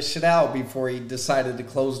checking this shit out before he decided to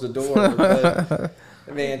close the door. But,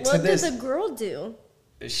 man, what did the girl do?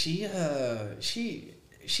 She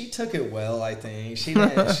took it well, I think. She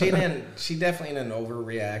definitely didn't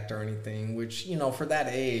overreact or anything, which, for that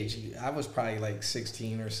age, I was probably like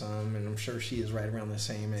 16 or something, and I'm sure she is right around the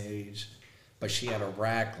same age. But she had a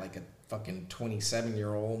rack like a fucking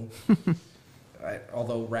 27-year-old.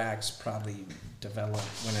 Although racks probably develop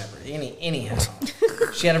whenever. Anyhow,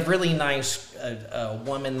 she had a really nice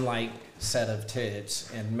woman-like set of tits,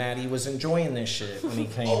 and Maddie was enjoying this shit when he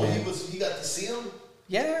came in. He got to see him?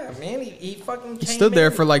 Yeah, man, he fucking came stood there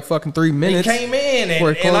in. for like fucking 3 minutes. He came in,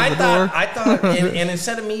 before he and closed the door. I thought, and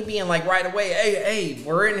instead of me being like right away, hey,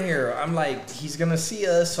 we're in here, I'm like, he's gonna see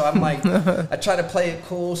us, so I'm like, I try to play it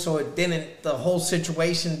cool, so the whole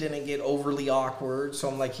situation didn't get overly awkward. So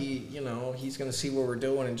I'm like, he's gonna see what we're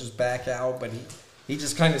doing and just back out, but he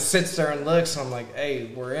just kind of sits there and looks. And I'm like,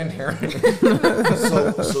 hey, we're in here.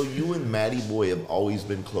 So you and Matty Boy have always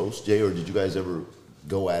been close, Jay, or did you guys ever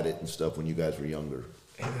go at it and stuff when you guys were younger?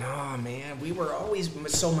 No, man, we were always.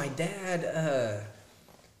 So my dad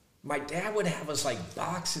would have us like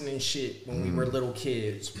boxing and shit when we were little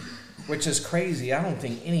kids. Which is crazy. I don't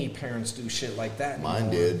think any parents do shit like that anymore. Mine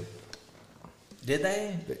did. Did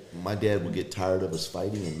they? My dad would get tired of us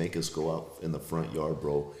fighting and make us go out in the front yard,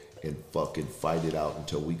 bro, and fucking fight it out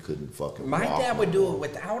until we couldn't fucking My walk dad would no do more. it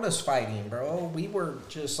without us fighting, bro. We were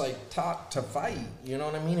just like taught to fight. You know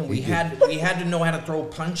what I mean? And we He had to know how to throw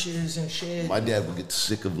punches and shit. My dad would get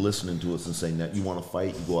sick of listening to us and saying that you want to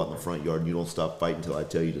fight, you go out in the front yard and you don't stop fighting until I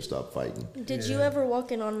tell you to stop fighting. Did you ever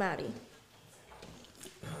walk in on Maddie?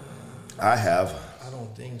 I have. I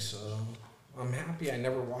don't think so. I'm happy I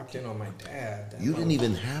never walked in on my dad. You didn't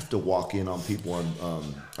even have to walk in on people on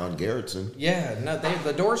Garrettson. Yeah, no,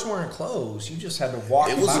 the doors weren't closed. You just had to walk.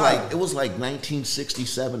 It was by. like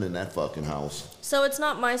 1967 in that fucking house. So it's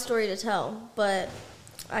not my story to tell, but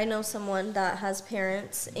I know someone that has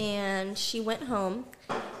parents, and she went home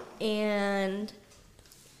and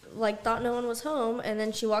like thought no one was home, and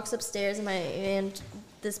then she walks upstairs and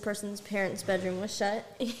this person's parents' bedroom was shut,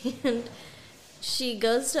 and she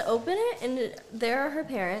goes to open it, and there are her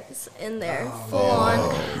parents in there, full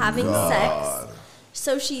on having sex.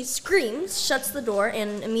 So she screams, shuts the door,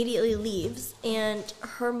 and immediately leaves. And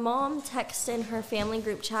her mom texted in her family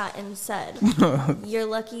group chat and said, "You're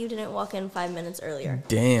lucky you didn't walk in 5 minutes earlier."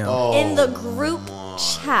 Damn. In the group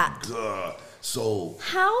chat. God. So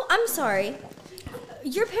How? I'm sorry.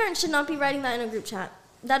 Your parents should not be writing that in a group chat.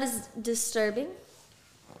 That is disturbing.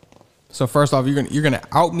 So first off, you're gonna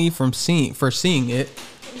out me for seeing it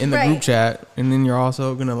in the group Right. chat, and then you're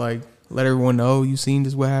also gonna like let everyone know you seen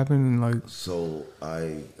this what happened, and like So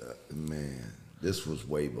man, this was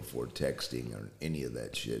way before texting or any of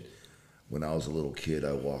that shit. When I was a little kid,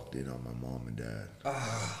 I walked in on my mom and dad.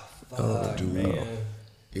 Fuck, dude. man.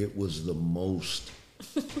 It was the most.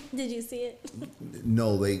 Did you see it?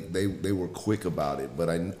 No, they were quick about it, but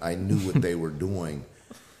I knew what they were doing,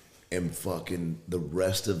 and fucking the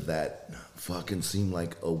rest of that fucking seemed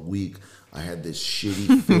like a week. I had this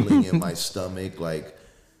shitty feeling in my stomach, like.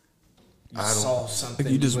 You saw something.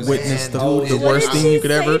 you just was witnessed the handled. worst What did thing she you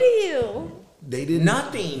could say ever. to you? They didn't.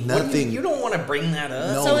 Nothing. Nothing. You don't want to bring that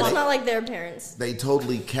up. No. So like- it's not like their parents. They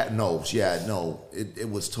totally no. It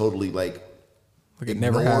was totally like Like it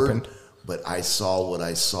never ignored, happened. But I saw what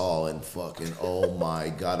I saw, and fucking oh my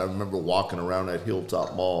god! I remember walking around at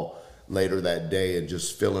Hilltop Mall later that day and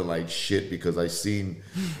just feeling like shit because I seen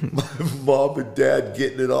my mom and dad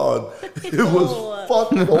getting it on. It was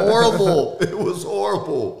fucking horrible. It was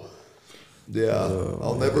horrible. Yeah,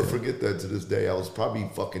 I'll never forget that to this day. I was probably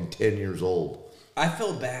fucking 10 years old. I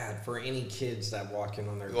feel bad for any kids that walk in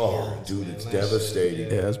on their Oh, parents. dude, man. it's That shit,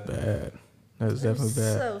 devastating. Yeah, that's bad. That's definitely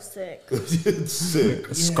bad. So sick. It's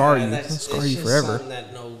sick. Scar you. that's- It'll scar it's you just forever. Something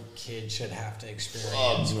that no kid should have to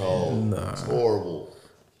experience. Oh, no. It's horrible.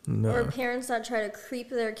 Or parents that try to creep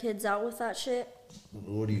their kids out with that shit.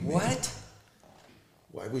 What do you mean? What?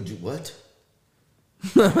 Why would you? What?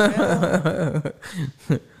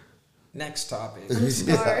 Next topic. I'm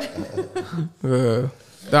scarred.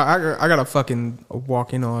 I got a fucking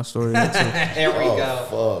walk in on story. Too. Here we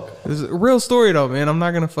go. Fuck. This is a real story though, man. I'm not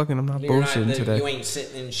You're not- bullshitting today. You ain't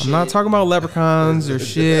sitting in shit. I'm not talking about leprechauns or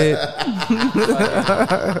shit.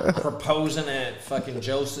 proposing at fucking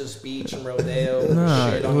Joseph's Beach and Rodeo. Nah,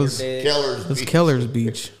 shit it on was- your dick. Keller's It was Beach. Keller's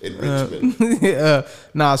Beach. In Richmond.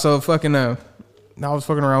 Nah, so fucking I was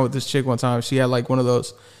fucking around with this chick one time. She had like one of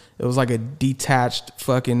those. It was like a detached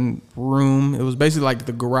fucking room. It was basically like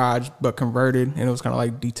the garage but converted, and it was kind of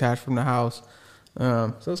like detached from the house.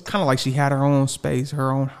 So it was kind of like she had her own space,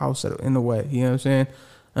 her own house in a way. You know what I'm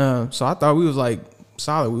saying? So I thought we was like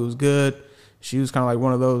solid. We was good. She was kind of like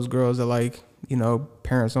one of those girls that like, you know,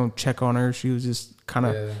 parents don't check on her. She was just kind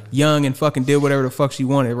of young and fucking did whatever the fuck she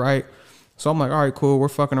wanted, right? So I'm like, all right, cool. We're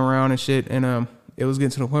fucking around and shit. And it was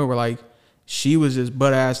getting to the point where like she was just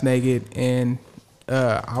butt ass naked, and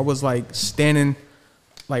I was like standing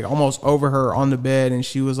like almost over her on the bed, and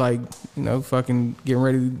she was like, you know, fucking getting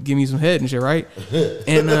ready to give me some head and shit, right?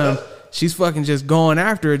 And she's fucking just going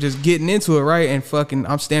after it, just getting into it, right? And fucking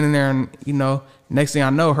I'm standing there, and you know, next thing I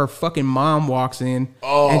know, her fucking mom walks in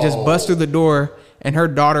and just busts through the door, and her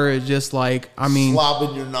daughter is just like, I mean,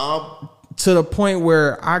 Slobbing your knob. to the point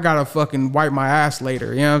where I gotta fucking wipe my ass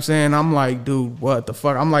later. You know what I'm saying? I'm like, dude, what the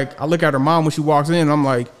fuck? I'm like, I look at her mom when she walks in, and I'm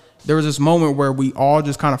like, there was this moment where we all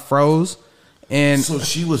just kind of froze. And So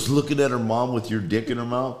she was looking at her mom with your dick in her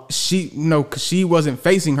mouth? cause she wasn't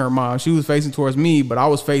facing her mom. She was facing towards me, but I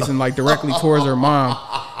was facing like directly towards her mom.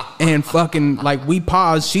 And fucking like we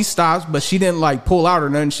paused, she stops, but she didn't like pull out or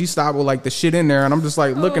nothing. She stopped with like the shit in there, and I'm just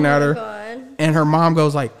like looking at her. God. And her mom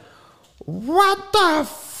goes like, "What the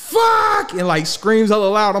fuck?" and like screams hella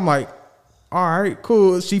loud. I'm like, all right,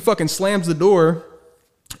 cool. She fucking slams the door,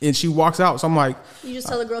 and she walks out. So I'm like, You just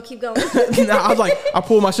tell the girl, keep going. I was like, I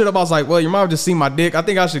pulled my shit up. I was like, well, your mom just seen my dick. I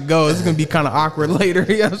think I should go. This is gonna be kind of awkward later.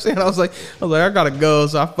 You know what I'm saying? I was like, I gotta go.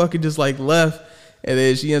 So I fucking just like left, and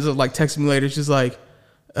then she ends up like texting me later. She's like,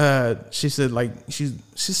 she said like she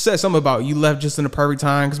said something about you left just in the perfect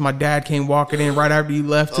time because my dad came walking in right after you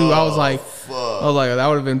left too. I was like, that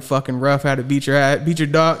would have been fucking rough. I had to beat your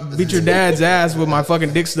dad's ass with my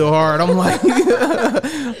fucking dick still hard. I'm like,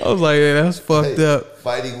 I was like, yeah, that's fucked up.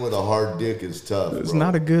 Fighting with a hard dick is tough. It's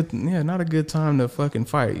not a good time to fucking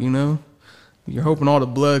fight. You know, you're hoping all the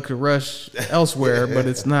blood could rush elsewhere, but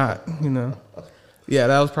it's not. You know. Yeah,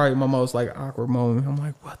 that was probably my most like awkward moment. I'm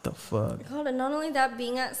like, what the fuck? God, and not only that,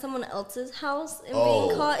 being at someone else's house and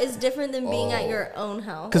being caught is different than being at your own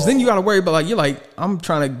house. Because then you got to worry about, like, you're like, I'm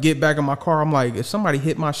trying to get back in my car. I'm like, if somebody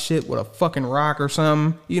hit my shit with a fucking rock or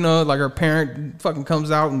something, you know, like her parent fucking comes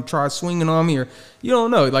out and tries swinging on me, or you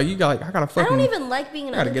don't know. Like, you got, like, I got to fucking. I don't even like being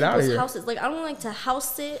in other people's houses. Like, I don't like to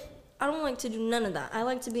house sit. I don't like to do none of that. I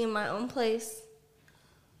like to be in my own place.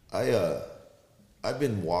 I've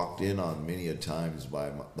been walked in on many a times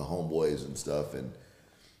by the homeboys and stuff, and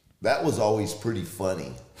that was always pretty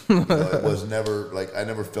funny. You know, it was never like I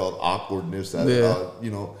never felt awkwardness at all.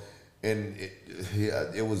 You know, and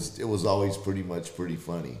it was always pretty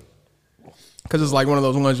funny. Because it's like one of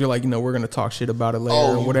those ones you're like, you know, we're gonna talk shit about it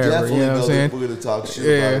later or whatever. You know what I'm saying? We're gonna talk shit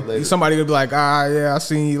about it later. Somebody could be like, I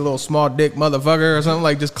seen you little small dick motherfucker or something,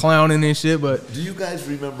 like just clowning and shit. But do you guys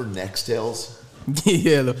remember Nextels?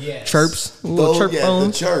 Chirps,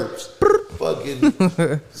 the chirps.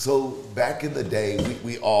 Fucking. So back in the day,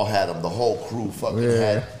 we all had them. The whole crew fucking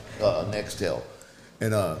had Nextel,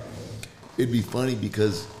 and it'd be funny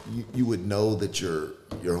because you would know that your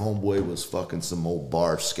homeboy was fucking some old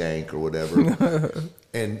bar skank or whatever,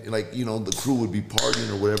 and like you know the crew would be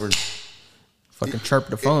partying or whatever. And fucking chirp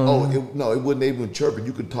the phone. It wouldn't even chirp it.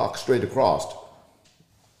 You could talk straight across,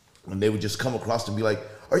 and they would just come across and be like,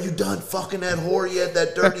 are you done fucking that whore yet,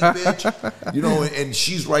 that dirty bitch? You know, and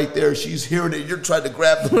she's right there. She's hearing it. You're trying to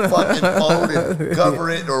grab the fucking phone and cover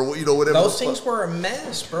it or, you know, whatever. Those things were a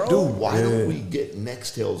mess, bro. Dude, why don't we get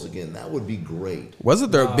Nextels again? That would be great.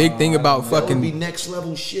 Wasn't there a big thing about fucking... That would be next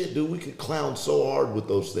level shit, dude. We could clown so hard with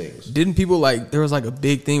those things. Didn't people, like... There was, like, a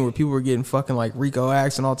big thing where people were getting fucking, like, RICO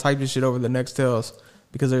acts and all types of shit over the Nextels.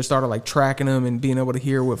 Because they started like tracking them and being able to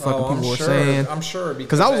hear what fucking people were saying. I'm sure.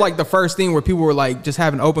 Because that was like the first thing where people were like just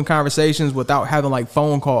having open conversations without having like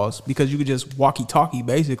phone calls. Because you could just walkie-talkie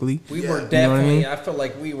basically. We were definitely, you know I feel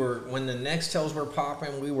like we were, when the Nextels were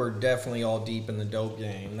popping, we were definitely all deep in the dope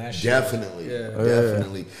game. That shit.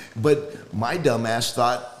 Definitely. But my dumb ass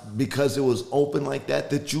thought because it was open like that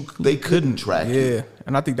they couldn't track you.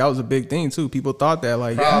 And I think that was a big thing too. People thought that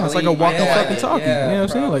like it's like a walkie fucking talkie. You know what I'm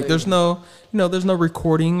saying? Like there's no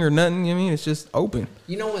recording or nothing. You know what I mean? It's just open.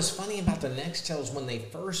 You know what's funny about the Nextels, when they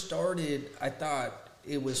first started, I thought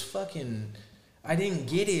it was fucking, I didn't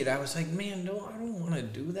get it. I was like, man, I don't want to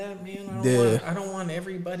do that, man. I don't want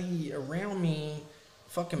everybody around me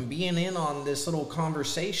fucking being in on this little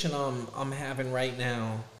conversation I'm having right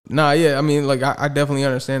now. Nah, yeah. I mean, like I definitely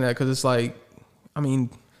understand that because it's like, I mean,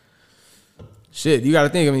 shit, you got to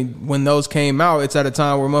think. I mean, when those came out, it's at a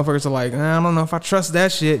time where motherfuckers are like, I don't know if I trust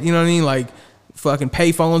that shit. You know what I mean? Like, fucking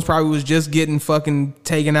payphones probably was just getting fucking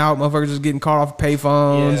taken out. Motherfuckers just getting caught off of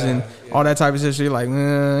payphones and all that type of shit. You're like,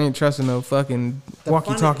 I ain't trusting no fucking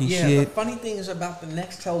walkie-talkie shit. The funny thing is about the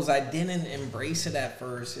Nextels, I didn't embrace it at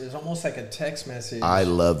first. It was almost like a text message. I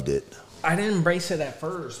loved it. I didn't embrace it at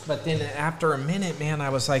first, but then after a minute, man, I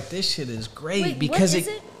was like, this shit is great. Wait, because what is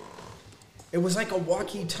it? It was like a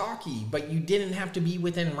walkie-talkie, but you didn't have to be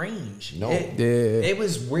within range. No, it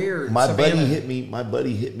was weird. My buddy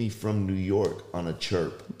hit me from New York on a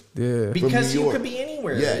chirp. Yeah, because you could be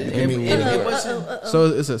anywhere. Yeah, it wasn't. So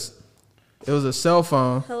it was a cell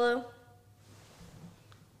phone. Hello.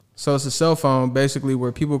 So it's a cell phone basically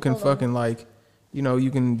where people can fucking like, you know,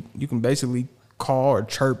 you can basically call or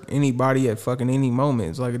chirp anybody at fucking any moment.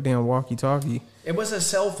 It's like a damn walkie-talkie. It was a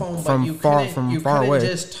cell phone, but you couldn't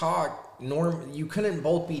just talk. You couldn't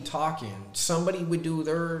both be talking. Somebody would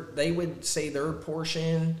they would say their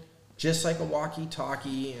portion just like a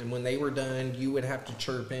walkie-talkie, and when they were done, you would have to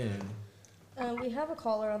chirp in. We have a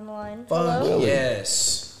caller on the line. Fuck Hello?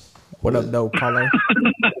 yes. What up, though, caller?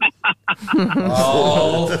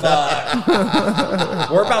 Oh,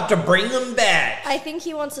 fuck. We're about to bring him back. I think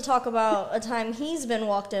he wants to talk about a time he's been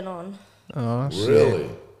walked in on. Oh, shit. Really?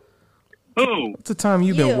 Who? What's the time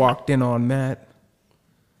you've been walked in on, Matt?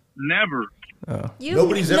 Never.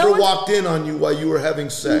 Nobody's ever walked in on you while you were having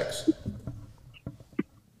sex.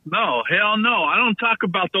 No, hell no. I don't talk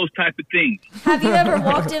about those type of things. Have you ever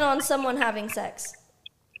walked in on someone having sex?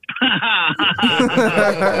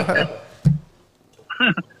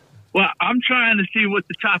 Well, I'm trying to see what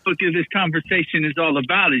the topic of this conversation is all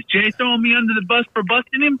about. Is Jay throwing me under the bus for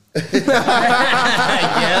busting him? Yep.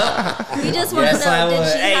 We just want to know,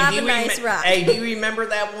 did she have a nice ride? Hey, do you remember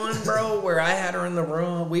that one, bro, where I had her in the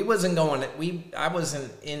room? I wasn't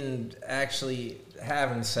in actually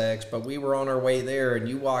having sex, but we were on our way there, and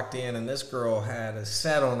you walked in, and this girl had a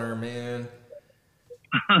set on her, man.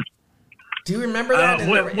 Do you remember that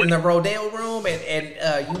in the rodeo room? And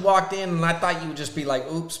you walked in, and I thought you would just be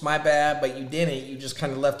like, oops, my bad, but you didn't. You just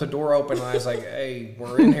kind of left the door open, and I was like, hey,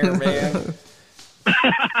 we're in here, man.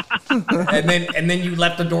 and then you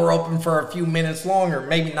left the door open for a few minutes longer.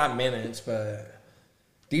 Maybe not minutes, but...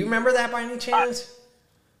 Do you remember that by any chance?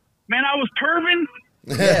 Man, I was perving.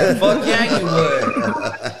 Yeah, fuck yeah, you would.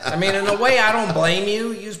 I mean, in a way, I don't blame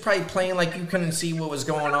you. You was probably playing like you couldn't see what was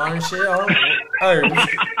going on and shit. Hey,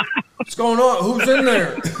 what's going on? Who's in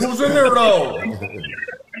there? Who's in there, though? Who's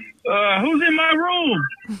in my room?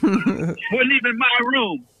 Wasn't even my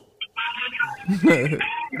room.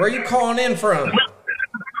 Where you calling in from?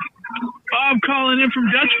 I'm calling in from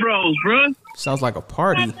Dutch Bros, bro. Sounds like a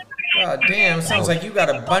party. God damn, sounds like you got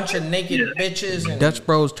a bunch of naked bitches. And Dutch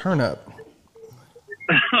Bros turn up.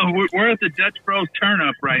 We're at the Dutch Bros turn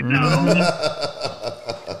up right now.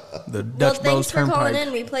 The Dutch Bros thanks for calling turnpike.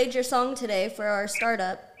 in. We played your song today for our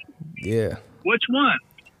startup. Yeah. Which one?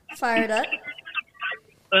 Fired Up.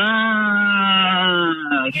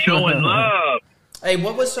 Showing love. Hey,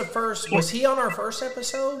 what was the first? Was he on our first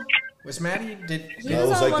episode? Was Maddie? He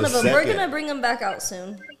was on one of them. We're gonna bring him back out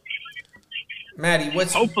soon. Maddie,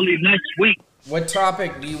 hopefully next week. What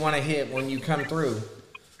topic do you want to hit when you come through?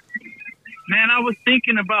 Man, I was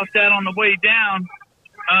thinking about that on the way down,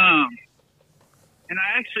 and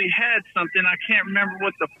I actually had something. I can't remember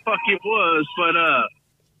what the fuck it was, but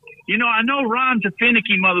I know Ron's a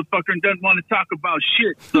finicky motherfucker and doesn't want to talk about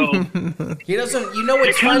shit. So he doesn't. You know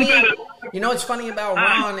what's funny? You know what's funny about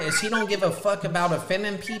Ron is he don't give a fuck about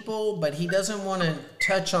offending people, but he doesn't want to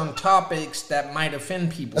touch on topics that might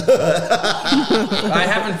offend people. I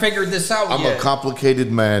haven't figured this out yet. I'm a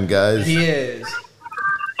complicated man, guys. He is.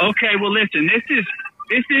 Okay, well, listen. This is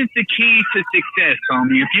the key to success,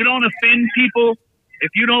 homie. If you don't offend people,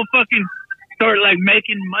 if you don't fucking start like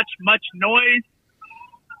making much noise,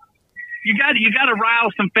 you got to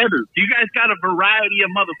rile some feathers. You guys got a variety of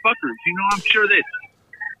motherfuckers. I'm sure that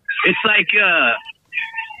it's like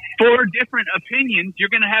 4 different opinions. You're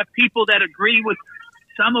gonna have people that agree with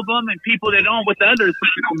some of them and people that don't with the others.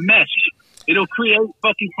 It'll mesh. It'll create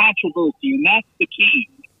fucking controversy, and that's the key.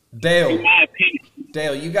 In my opinion.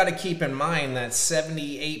 Dale, you got to keep in mind that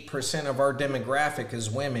 78% of our demographic is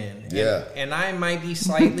women. Yeah. And I might be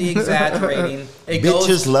slightly exaggerating.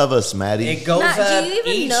 Bitches love us, Maddie. It goes Matt, up do you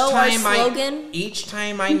even each know our time slogan? Each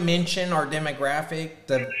time I mention our demographic,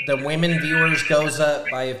 the women viewers goes up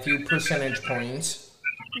by a few percentage points.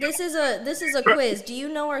 This is a quiz. Do you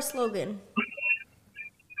know our slogan?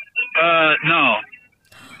 No.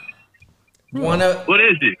 What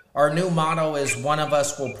is it? Our new motto is one of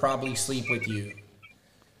us will probably sleep with you.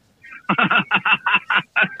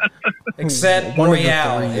 Except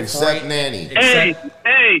Royale. Except Nanny.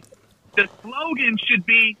 Hey, the slogan should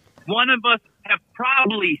be one of us have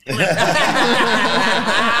probably slept.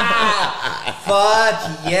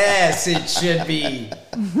 Fuck yes, it should be.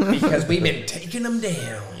 Because we've been taking them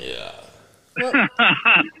down. Yeah. Well,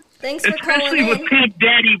 thanks for calling Especially in. with Pimp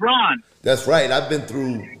Daddy Ron. That's right. I've been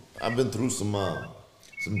through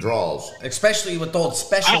some draws. Especially with old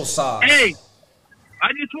special sauce. Hey,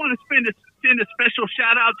 I just want to send a special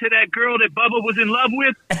shout out to that girl that Bubba was in love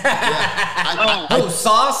with.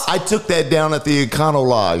 Sauce? I took that down at the Econo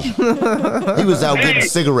Lodge. He was out getting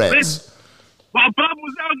cigarettes. Listen, while Bubba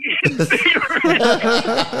was out getting cigarettes.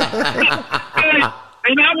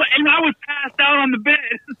 and I was passed out on the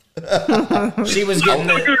bed. She was getting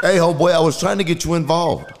Hey, homeboy, I was trying to get you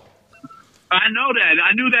involved. I know that.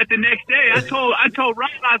 I knew that the next day. I told Ron,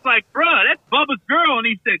 I was like, bruh, that's Bubba's girl. And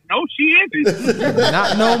he said, no, she isn't.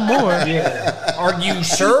 Not no more. Yeah. Are you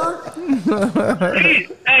sure? Hey,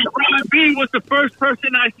 Ron B was the first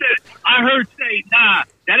person I heard say, nah,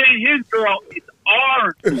 that ain't his girl. It's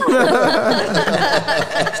our girl.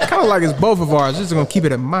 It's kind of like it's both of ours. Just gonna keep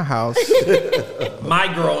it at my house.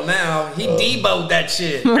 My girl now. He deboed that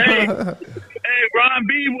shit. Hey, Ron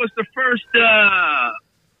B was the first,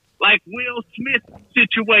 like Will Smith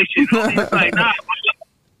situation. He was like, nah,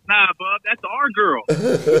 bub, that's our girl.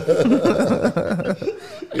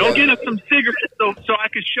 Go get us some cigarettes so I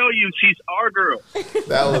can show you. She's our girl.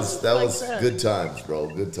 That was good times, bro.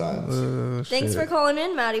 Good times. Thanks for calling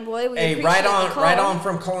in, Matty boy. We Hey, appreciate the call. right on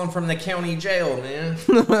from calling from the county jail, man.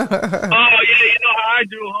 Oh, yeah, you know how I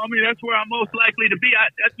do, homie. That's where I'm most likely to be.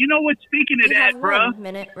 You know what? Speaking of You that, have bruh. 1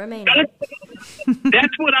 minute remaining.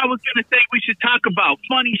 That's what I was going to say we should talk about.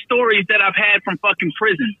 Funny stories that I've had from fucking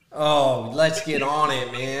prison. Oh, let's get on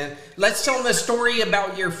it, man. Let's tell them the story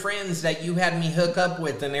about your friends that you had me hook up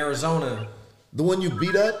with in Arizona. The one you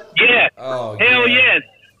beat up? Yeah. Oh, Hell yeah.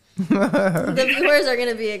 yes. The viewers are going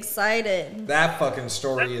to be excited. That fucking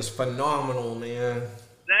story is phenomenal, man.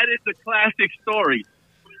 That is a classic story.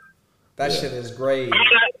 That shit is great. Hey,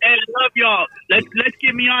 I love y'all. Let's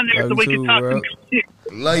get me on there Love so we you can too, talk bro. some shit.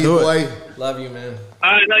 Love you, boy. Love you, man.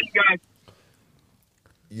 All right, love you guys.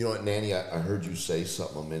 You know what, Nanny? I heard you say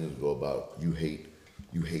something a minute ago about you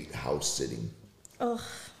hate house sitting. Oh,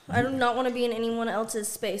 I do not want to be in anyone else's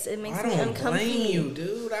space. It makes I me don't uncomfortable. blame you,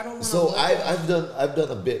 dude. I don't want to. So I've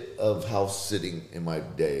done a bit of house sitting in my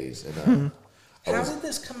days, and How did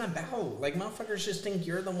this come about? Like, motherfuckers just think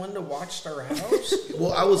you're the one to watch their house?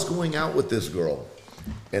 well, I was going out with this girl,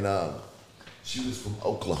 and she was from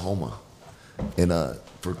Oklahoma, and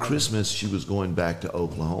for Christmas she was going back to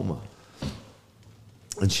Oklahoma,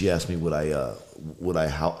 and she asked me would I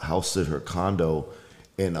house sit her condo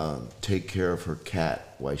and take care of her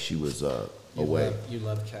cat while she was away. You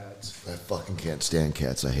love cats. I fucking can't stand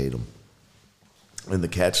cats. I hate them. And the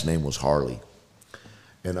cat's name was Harley.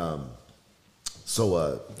 And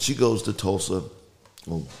so she goes to Tulsa.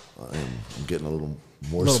 Well, I'm getting a little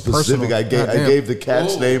more specific. personal. I gave the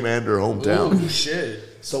cat's name and her hometown. Oh, shit.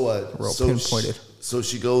 So Real so pinpointed. so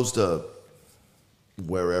she goes to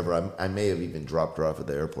wherever. I may have even dropped her off at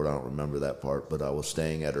the airport. I don't remember that part, but I was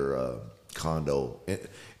staying at her condo, and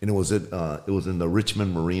it was in the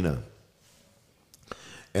Richmond Marina.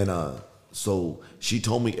 And so she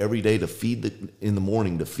told me every day in the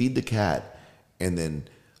morning to feed the cat, and then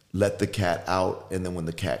let the cat out, and then when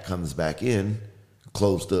the cat comes back in,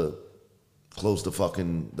 close the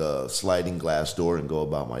fucking the sliding glass door and go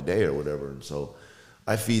about my day or whatever. And so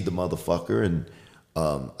I feed the motherfucker, and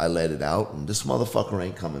I let it out, and this motherfucker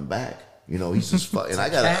ain't coming back. You know, he's just fucking.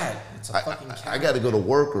 And It's a fucking cat. I got to go to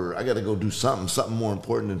work, or I got to go do something more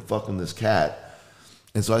important than fucking this cat.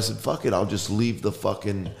 And so I said, "Fuck it, I'll just leave the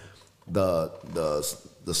fucking the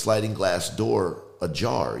sliding glass door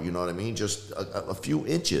ajar." You know what I mean? Just a few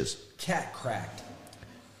inches. Cat cracked.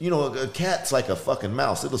 You know, a cat's like a fucking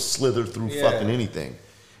mouse. It'll slither through Yeah. fucking anything.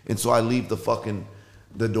 And so I leave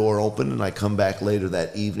the door open, and I come back later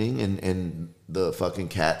that evening, and the fucking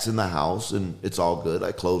cat's in the house, and it's all good.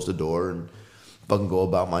 I close the door and fucking go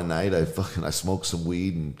about my night. I smoke some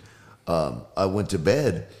weed, and I went to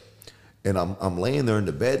bed, and I'm laying there in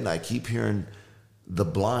the bed, and I keep hearing the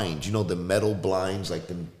blinds, you know, the metal blinds, like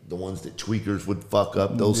the ones that tweakers would fuck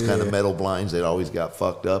up, those kind of metal blinds that always got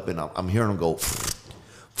fucked up, and I'm hearing them go,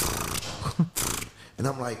 and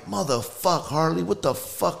I'm like, motherfuck, Harley, what the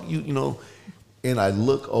fuck, you know? And I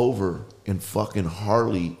look over, and fucking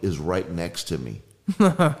Harley is right next to me.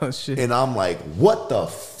 Oh, shit. And I'm like, what the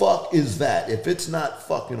fuck is that? If it's not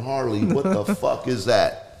fucking Harley, what the fuck is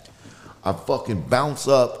that? I fucking bounce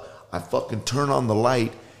up, I fucking turn on the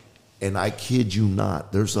light, and I kid you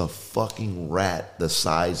not, there's a fucking rat the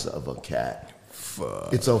size of a cat.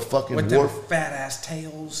 Fuck. It's a fucking With them wharf. fat ass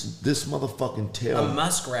tails. This motherfucking tail. A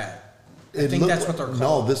muskrat. I It think looked that's what they're like-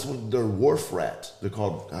 called. No, this one, they're wharf rats. They're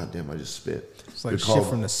called, god damn, I just spit. It's like They're shit called-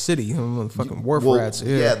 from the city. Fucking wharf Well, rats.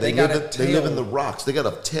 Yeah, Yeah. they They got live, a they live in tail. the rocks. They got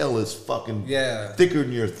a tail that's fucking Yeah. thicker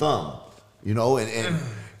than your thumb, you know.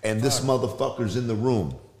 And this motherfucker's in the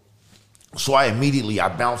room. So I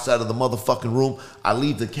bounce out of the motherfucking room. I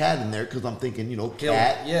leave the cat in there because I'm thinking, you know,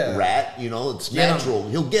 cat, rat, you know, it's Get 'em. natural.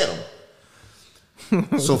 He'll get him.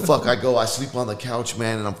 So fuck, I sleep on the couch,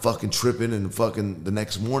 man, and I'm fucking tripping. And fucking the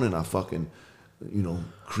next morning, I fucking, you know,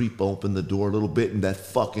 creep open the door a little bit, and that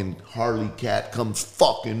fucking Harley cat comes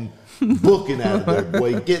fucking booking out of there,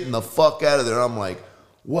 boy, getting the fuck out of there. I'm like,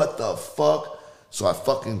 what the fuck? So I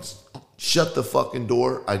fucking shut the fucking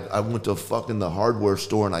door. I went to fucking the hardware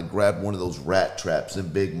store, and I grabbed one of those rat traps, them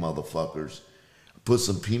big motherfuckers, put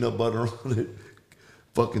some peanut butter on it,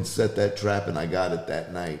 fucking set that trap, and I got it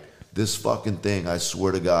that night. This fucking thing, I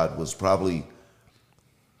swear to God, was probably,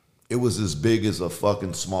 it was as big as a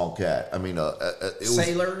fucking small cat. I mean, it was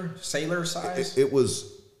Sailor size? It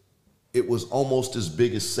was almost as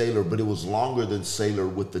big as Sailor, but it was longer than Sailor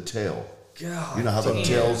with the tail. God, You know how the damn,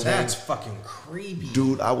 tails hang? That's fucking creepy.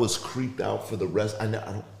 Dude, I was creeped out for the rest. I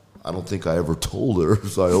don't think I ever told her,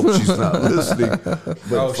 so I hope she's not listening. But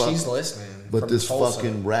Oh, fuck, she's listening. But from this Tulsa.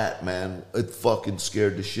 fucking rat, man, it fucking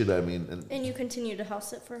scared the shit out of me. And you continue to house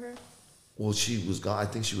sit for her? Well, she was gone. I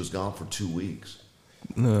think she was gone for 2 weeks.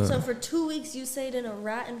 So for 2 weeks you stayed in a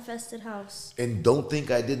rat-infested house. And don't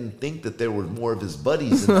think I didn't think that there were more of his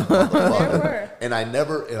buddies in that motherfucker. There were. And I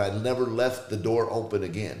never left the door open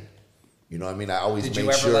again. You know what I mean? I always Did made you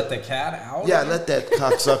ever sure. let the cat out? Yeah, I let that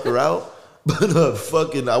cocksucker out. But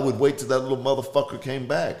fucking, I would wait till that little motherfucker came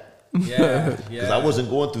back. Yeah, Because yeah. I wasn't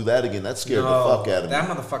going through that again. That scared the fuck out of me. That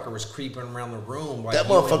motherfucker was creeping around the room. While That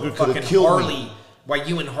you and motherfucker coulda fucking killed me. Harley, while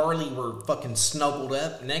you and Harley were fucking snuggled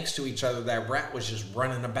up next to each other, that rat was just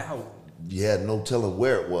running about. You had no telling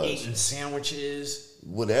where it was. Eating sandwiches,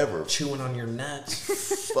 Whatever. chewing on your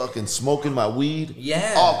nuts. Fucking smoking my weed.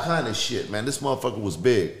 Yeah. All kind of shit, man. This motherfucker was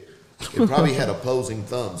big. It probably had opposing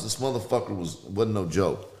thumbs. This motherfucker wasn't no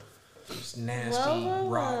joke. This nasty, Whoa.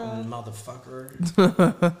 rotten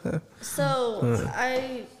motherfucker. So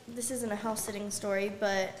this isn't a house sitting story,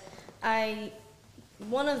 but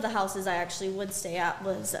one of the houses I actually would stay at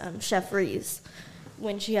was Chef Ree's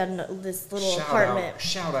when she had this little apartment.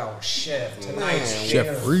 Shout out, Chef. Tonight's Chef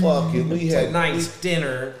dinner. Reed. Fucking, we had Tonight's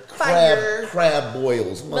dinner. crab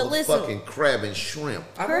boils, But listen, motherfucking crab and shrimp.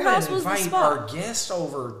 I Her want house to was the invite spot. our guest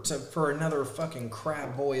over for another fucking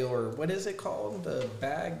crab boil, or what is it called? The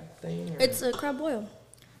bag thing? Or? It's a crab boil.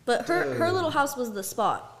 But her little house was the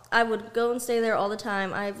spot. I would go and stay there all the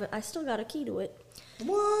time. I still got a key to it.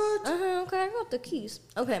 What? Okay, I got the keys.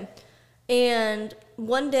 Okay. And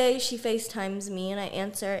one day she FaceTimes me and I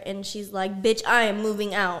answer and she's like, "Bitch, I am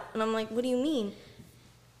moving out." And I'm like, "What do you mean?"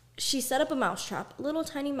 She set up a mousetrap, a little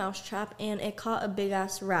tiny mousetrap, and it caught a big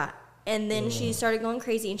ass rat. And then she started going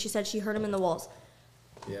crazy and she said she heard him in the walls.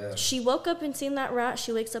 Yeah. She woke up and seen that rat.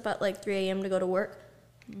 She wakes up at like 3 a.m. to go to work.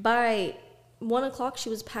 By 1 o'clock, she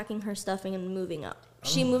was packing her stuffing and moving out.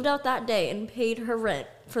 She moved out that day and paid her rent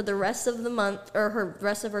for the rest of the month, or her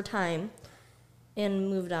rest of her time, and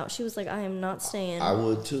moved out. She was like, "I am not staying." I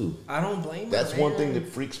would too. I don't blame her. That's man. one thing that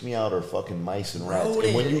freaks me out are fucking mice and rats. Rodent,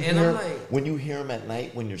 And when you and hear I'm like- when you hear them at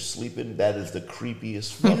night when you're sleeping, that is the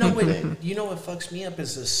creepiest fucking thing. You know what fucks me up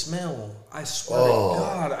is the smell. I swear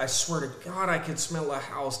to God, I could smell a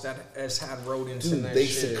house that has had rodents in Dude, that they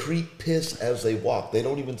shit. secrete piss as they walk. They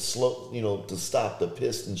don't even slow, to stop the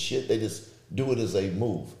piss and shit. They just do it as they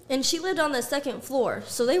move. And she lived on the second floor,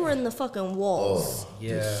 so they were in the fucking walls.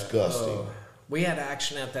 Yeah. Disgusting. We had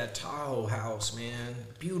action at that Tahoe house, man.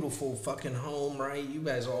 Beautiful fucking home, right? You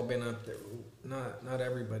guys all been up there. Not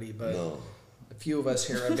everybody, but No. a few of us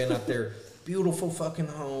here have been up there. Beautiful fucking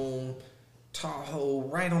home. Tahoe,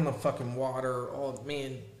 right on the fucking water. Oh,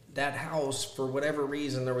 man, that house, for whatever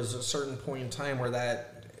reason, there was a certain point in time where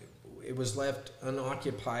it was left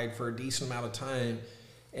unoccupied for a decent amount of time.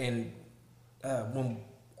 And when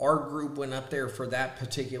our group went up there for that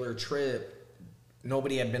particular trip,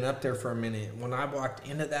 nobody had been up there for a minute. When I walked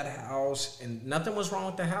into that house, and nothing was wrong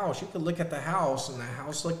with the house. You could look at the house, and the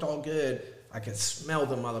house looked all good. I could smell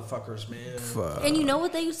the motherfuckers, man. Fuck. And you know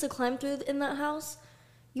what they used to climb through in that house?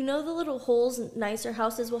 You know the little holes nicer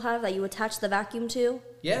houses will have that you attach the vacuum to?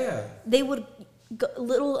 Yeah. They would,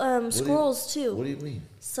 little squirrels too. What do you mean?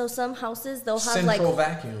 So some houses, they'll have Central like,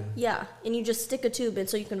 vacuum. yeah, and you just stick a tube in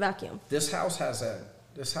so you can vacuum. This house has a.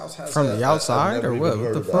 This house has From a, the outside never or even what? heard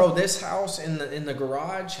What the of that. fuck? Bro, this house in the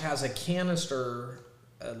garage has a canister,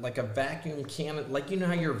 like a vacuum can. Like, you know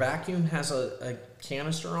how your vacuum has a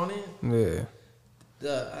canister on it? Yeah.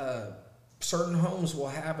 The certain homes will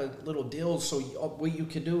have a little deal. So what you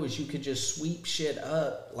could do is you could just sweep shit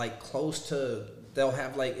up like close to. They'll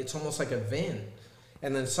have like, it's almost like a vent,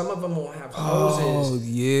 and then some of them will have hoses. Oh,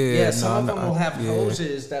 yeah. Yeah, some No, of them will have yeah.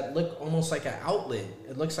 hoses that look almost like an outlet.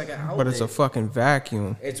 It looks like an outlet. But it's a fucking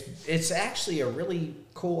vacuum. It's actually a really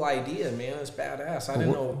cool idea, man. It's badass. I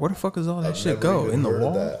didn't know. Where the fuck does all that I've shit never go? even In the heard of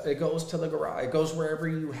wall? that. It goes to the garage. It goes wherever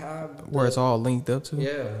you have. Where it's all linked up to?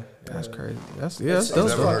 Yeah. That's yeah. crazy. That's It's, dope.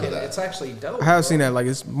 never heard of fucking, that. it's actually dope. I have bro. seen that. Like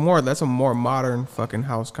that's a more modern fucking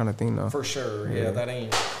house kind of thing though. For sure. Yeah, that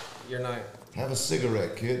ain't. You're not. Have a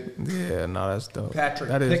cigarette, kid. Yeah, no, that's dope. Patrick,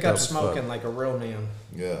 That is pick dope up as smoking fuck. like a real man.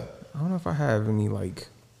 Yeah. I don't know if I have any like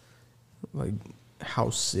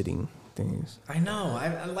house sitting things. I know.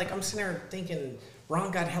 I'm sitting there thinking,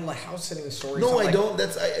 Ron got hella house sitting stories. No, I'm I like,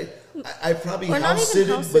 don't. I probably Or not house even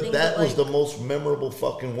sitted, house but sitting, that but, was the most memorable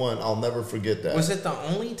fucking one. I'll never forget that. Was it the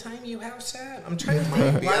only time you house sat? I'm trying to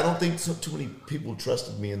think. Maybe. I don't think too many people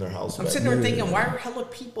trusted me in their house. I'm back sitting there then. thinking, why are hella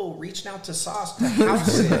people reaching out to Sauce to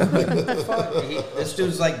house sit? Like, what the fuck? This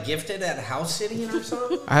dude's like gifted at house sitting or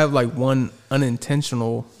something? I have like one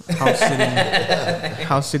unintentional house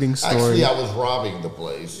sitting story. Actually, I was robbing the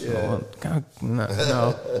place. Oh, God, no.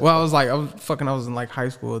 Well, I was in like high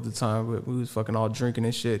school at the time, but we was fucking all drinking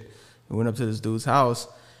and shit. We went up to this dude's house,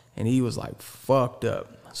 and he was like fucked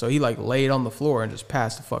up. So he like laid on the floor and just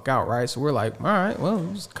passed the fuck out, right? So we're like, all right, well,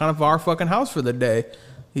 it was kind of our fucking house for the day.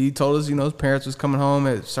 He told us, his parents was coming home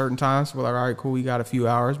at certain times. So we're like, all right, cool, we got a few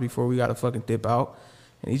hours before we got to fucking dip out.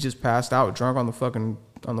 And he just passed out, drunk on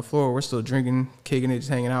the floor. We're still drinking, kicking it, just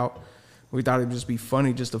hanging out. We thought it'd just be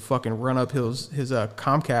funny just to fucking run up his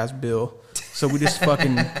Comcast bill. So we just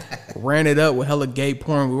fucking ran it up with hella gay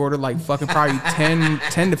porn. We ordered like fucking probably 10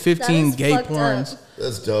 to 15 gay porns.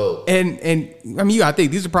 That's dope. And I mean, you gotta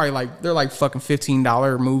think, these are probably like, they're like fucking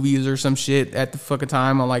 $15 movies or some shit at the fucking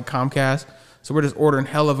time on like Comcast. So we're just ordering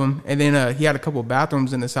hell of them. And then he had a couple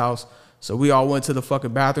bathrooms in his house. So we all went to the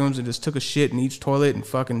fucking bathrooms and just took a shit in each toilet and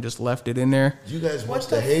fucking just left it in there. You guys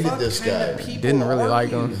must have hated this guy. Didn't really like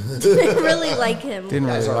him. Didn't really like him. Didn't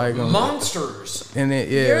really like him. Monsters. And then,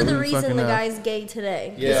 You're the reason the guy's gay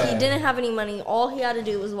today. Because Yeah. he didn't have any money. All he had to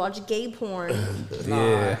do was watch gay porn.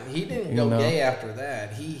 Nah, he didn't go gay after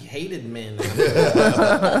that. He hated men.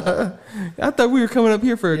 I thought we were coming up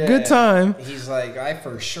here for a good time. He's like, I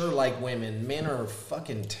for sure like women. Men are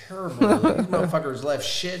fucking terrible. These motherfuckers left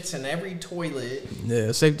shits in every toilet.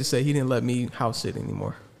 Yeah, safe to say he didn't let me house sit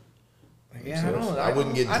anymore. Yeah, I don't. I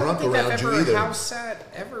wouldn't get I drunk don't think around I've you ever either. house sat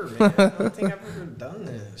ever, man. I don't think I've ever done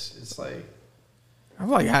this. It's like, I've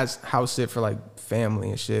like had house sit for like family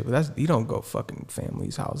and shit, but you don't go fucking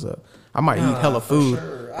family's house up. I might eat hella for food.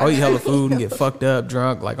 sure. I'll eat hella food and get fucked up,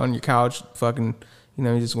 drunk, like on your couch, fucking,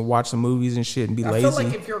 you just gonna watch some movies and shit and be I lazy. feel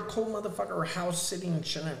like if you're a cool motherfucker, house sitting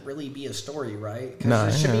shouldn't really be a story, right? Because Nah,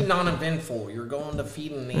 it should yeah. be non-eventful. You're going to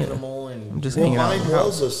feed an animal and I'm just Well, hanging out. mine in the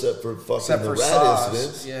house. was except for fucking except the for rat Sauce.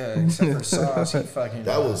 incidents. Yeah, except for Sauce, he fucking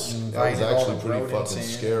That was invited all actually the pretty rodents fucking in.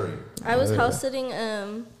 scary. I was house sitting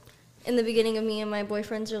in the beginning of me and my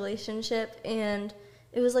boyfriend's relationship, and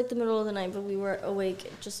it was like the middle of the night, but we were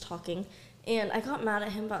awake just talking. And I got mad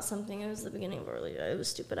at him about something. It was the beginning of our relationship. It was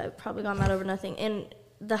stupid. I probably got mad over nothing. And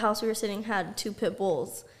the house we were sitting had 2 pit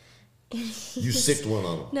bulls. You sicked one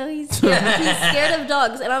on them. No, he's scared of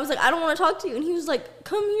dogs. And I was like, I don't want to talk to you. And he was like,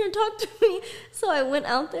 come here and talk to me. So I went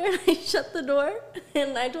out there and I shut the door.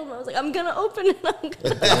 And I told him, I was like, I'm going to open it. I'm going to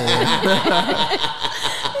open it.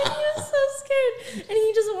 And he was so scared. And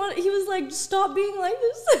he was like, stop being like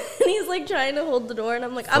this. And he's like trying to hold the door. And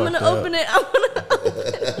I'm like, I'm going to open it. I'm going to open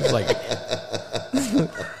it. It's like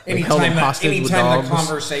Anytime, hostage with anytime the dogs.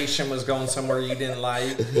 conversation was going somewhere you didn't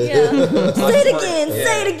like, Yeah. Say it again. Yeah.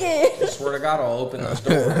 Say it again. I swear to God, I'll open this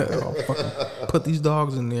door. oh, fucking put these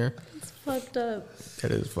dogs in there. It's fucked up.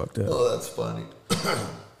 That is fucked up. Oh, that's funny.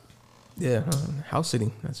 Yeah, house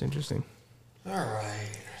sitting. That's interesting. All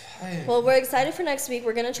right. Well, we're excited for next week.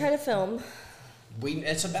 We're going to try to film.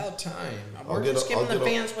 It's about time. I'll We're get just a- giving I'll the get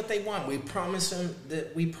a- fans what they want. We promised them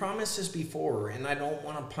that we promised this before, and I don't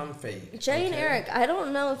want to pump fake. Jay and okay? Eric, I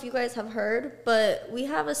don't know if you guys have heard, but we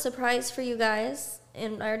have a surprise for you guys.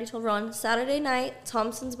 And I already told Ron, Saturday night,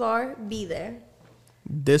 Thompson's Bar, be there.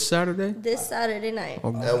 This Saturday? This Saturday night.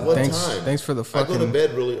 Oh, At what thanks, time? Thanks for the I go to fucking.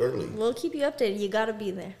 bed really early. We'll keep you updated. You got to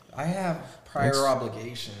be there. I have prior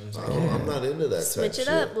obligations. I'm not into that. Switch type it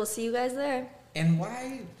up. shit. We'll see you guys there. And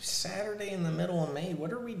why Saturday in the middle of May?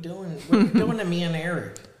 What are we doing? What are you doing to me and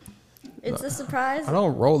Eric? It's a surprise. I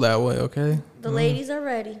don't roll that way, okay? The ladies are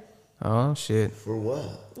ready. Oh, shit. For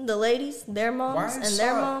what? The ladies, their moms, Why and is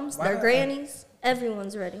their Sauce- moms, why their don't- grannies.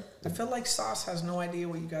 Everyone's ready. I feel like Sauce has no idea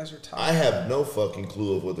what you guys are talking I have no fucking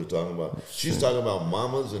clue of what they're talking about. She's talking about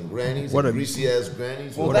mamas and grannies What and a- greasy ass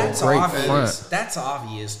grannies. Well, What a that's great obvious. front. That's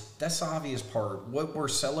obvious. That's the obvious part. What we're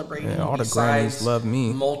celebrating, Yeah, all the besides grannies love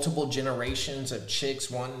me. multiple generations of chicks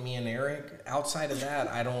wanting me and Eric. Outside of that,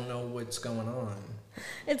 I don't know what's going on.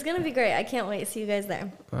 It's going to be great. I can't wait. See you guys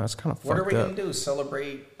there. That's kind of What are fucked we up. gonna do?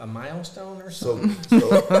 Celebrate a milestone or So, something?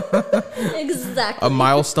 so Exactly. A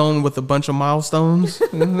milestone with a bunch of milestones?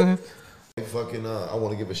 fucking, I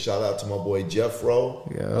want to give a shout out to my boy Jeff Rowe.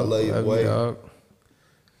 Yeah, I love you, you, boy. dog.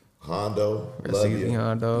 Hondo, Rest love easy, you.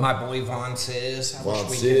 Hondo. My boy Von Sis. Von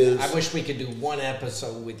Sis. I wish we could do one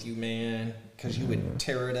episode with you, man, because you would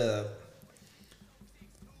tear it up.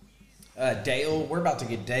 Dale, we're about to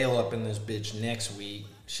get Dale up in this bitch next week.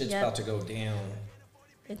 Shit's Yep. about to go down.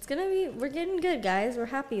 It's going to be, we're getting good, guys. We're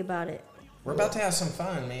happy about it. We're about to have some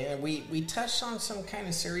fun, man. We touched on some kind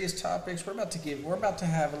of serious topics. We're about to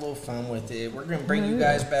have a little fun with it. We're gonna bring you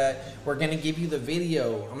guys back. We're gonna give you the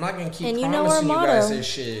video. I'm not gonna keep promising you guys this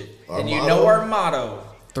shit. And you know our motto.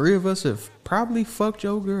 3 of us have probably fucked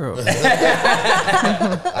your girl.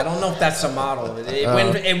 I don't know if that's a model.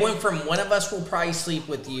 It went from one of us will probably sleep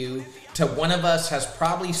with you to one of us has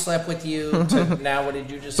probably slept with you to now what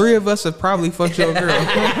did you just 3 say? of us have probably fucked your girl.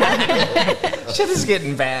 Shit is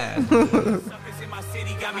getting bad.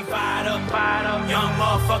 Got me fired up. Young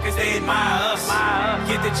motherfuckers, they admire us.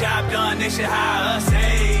 Get the job done, they should hire us.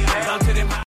 Hey, talk to them.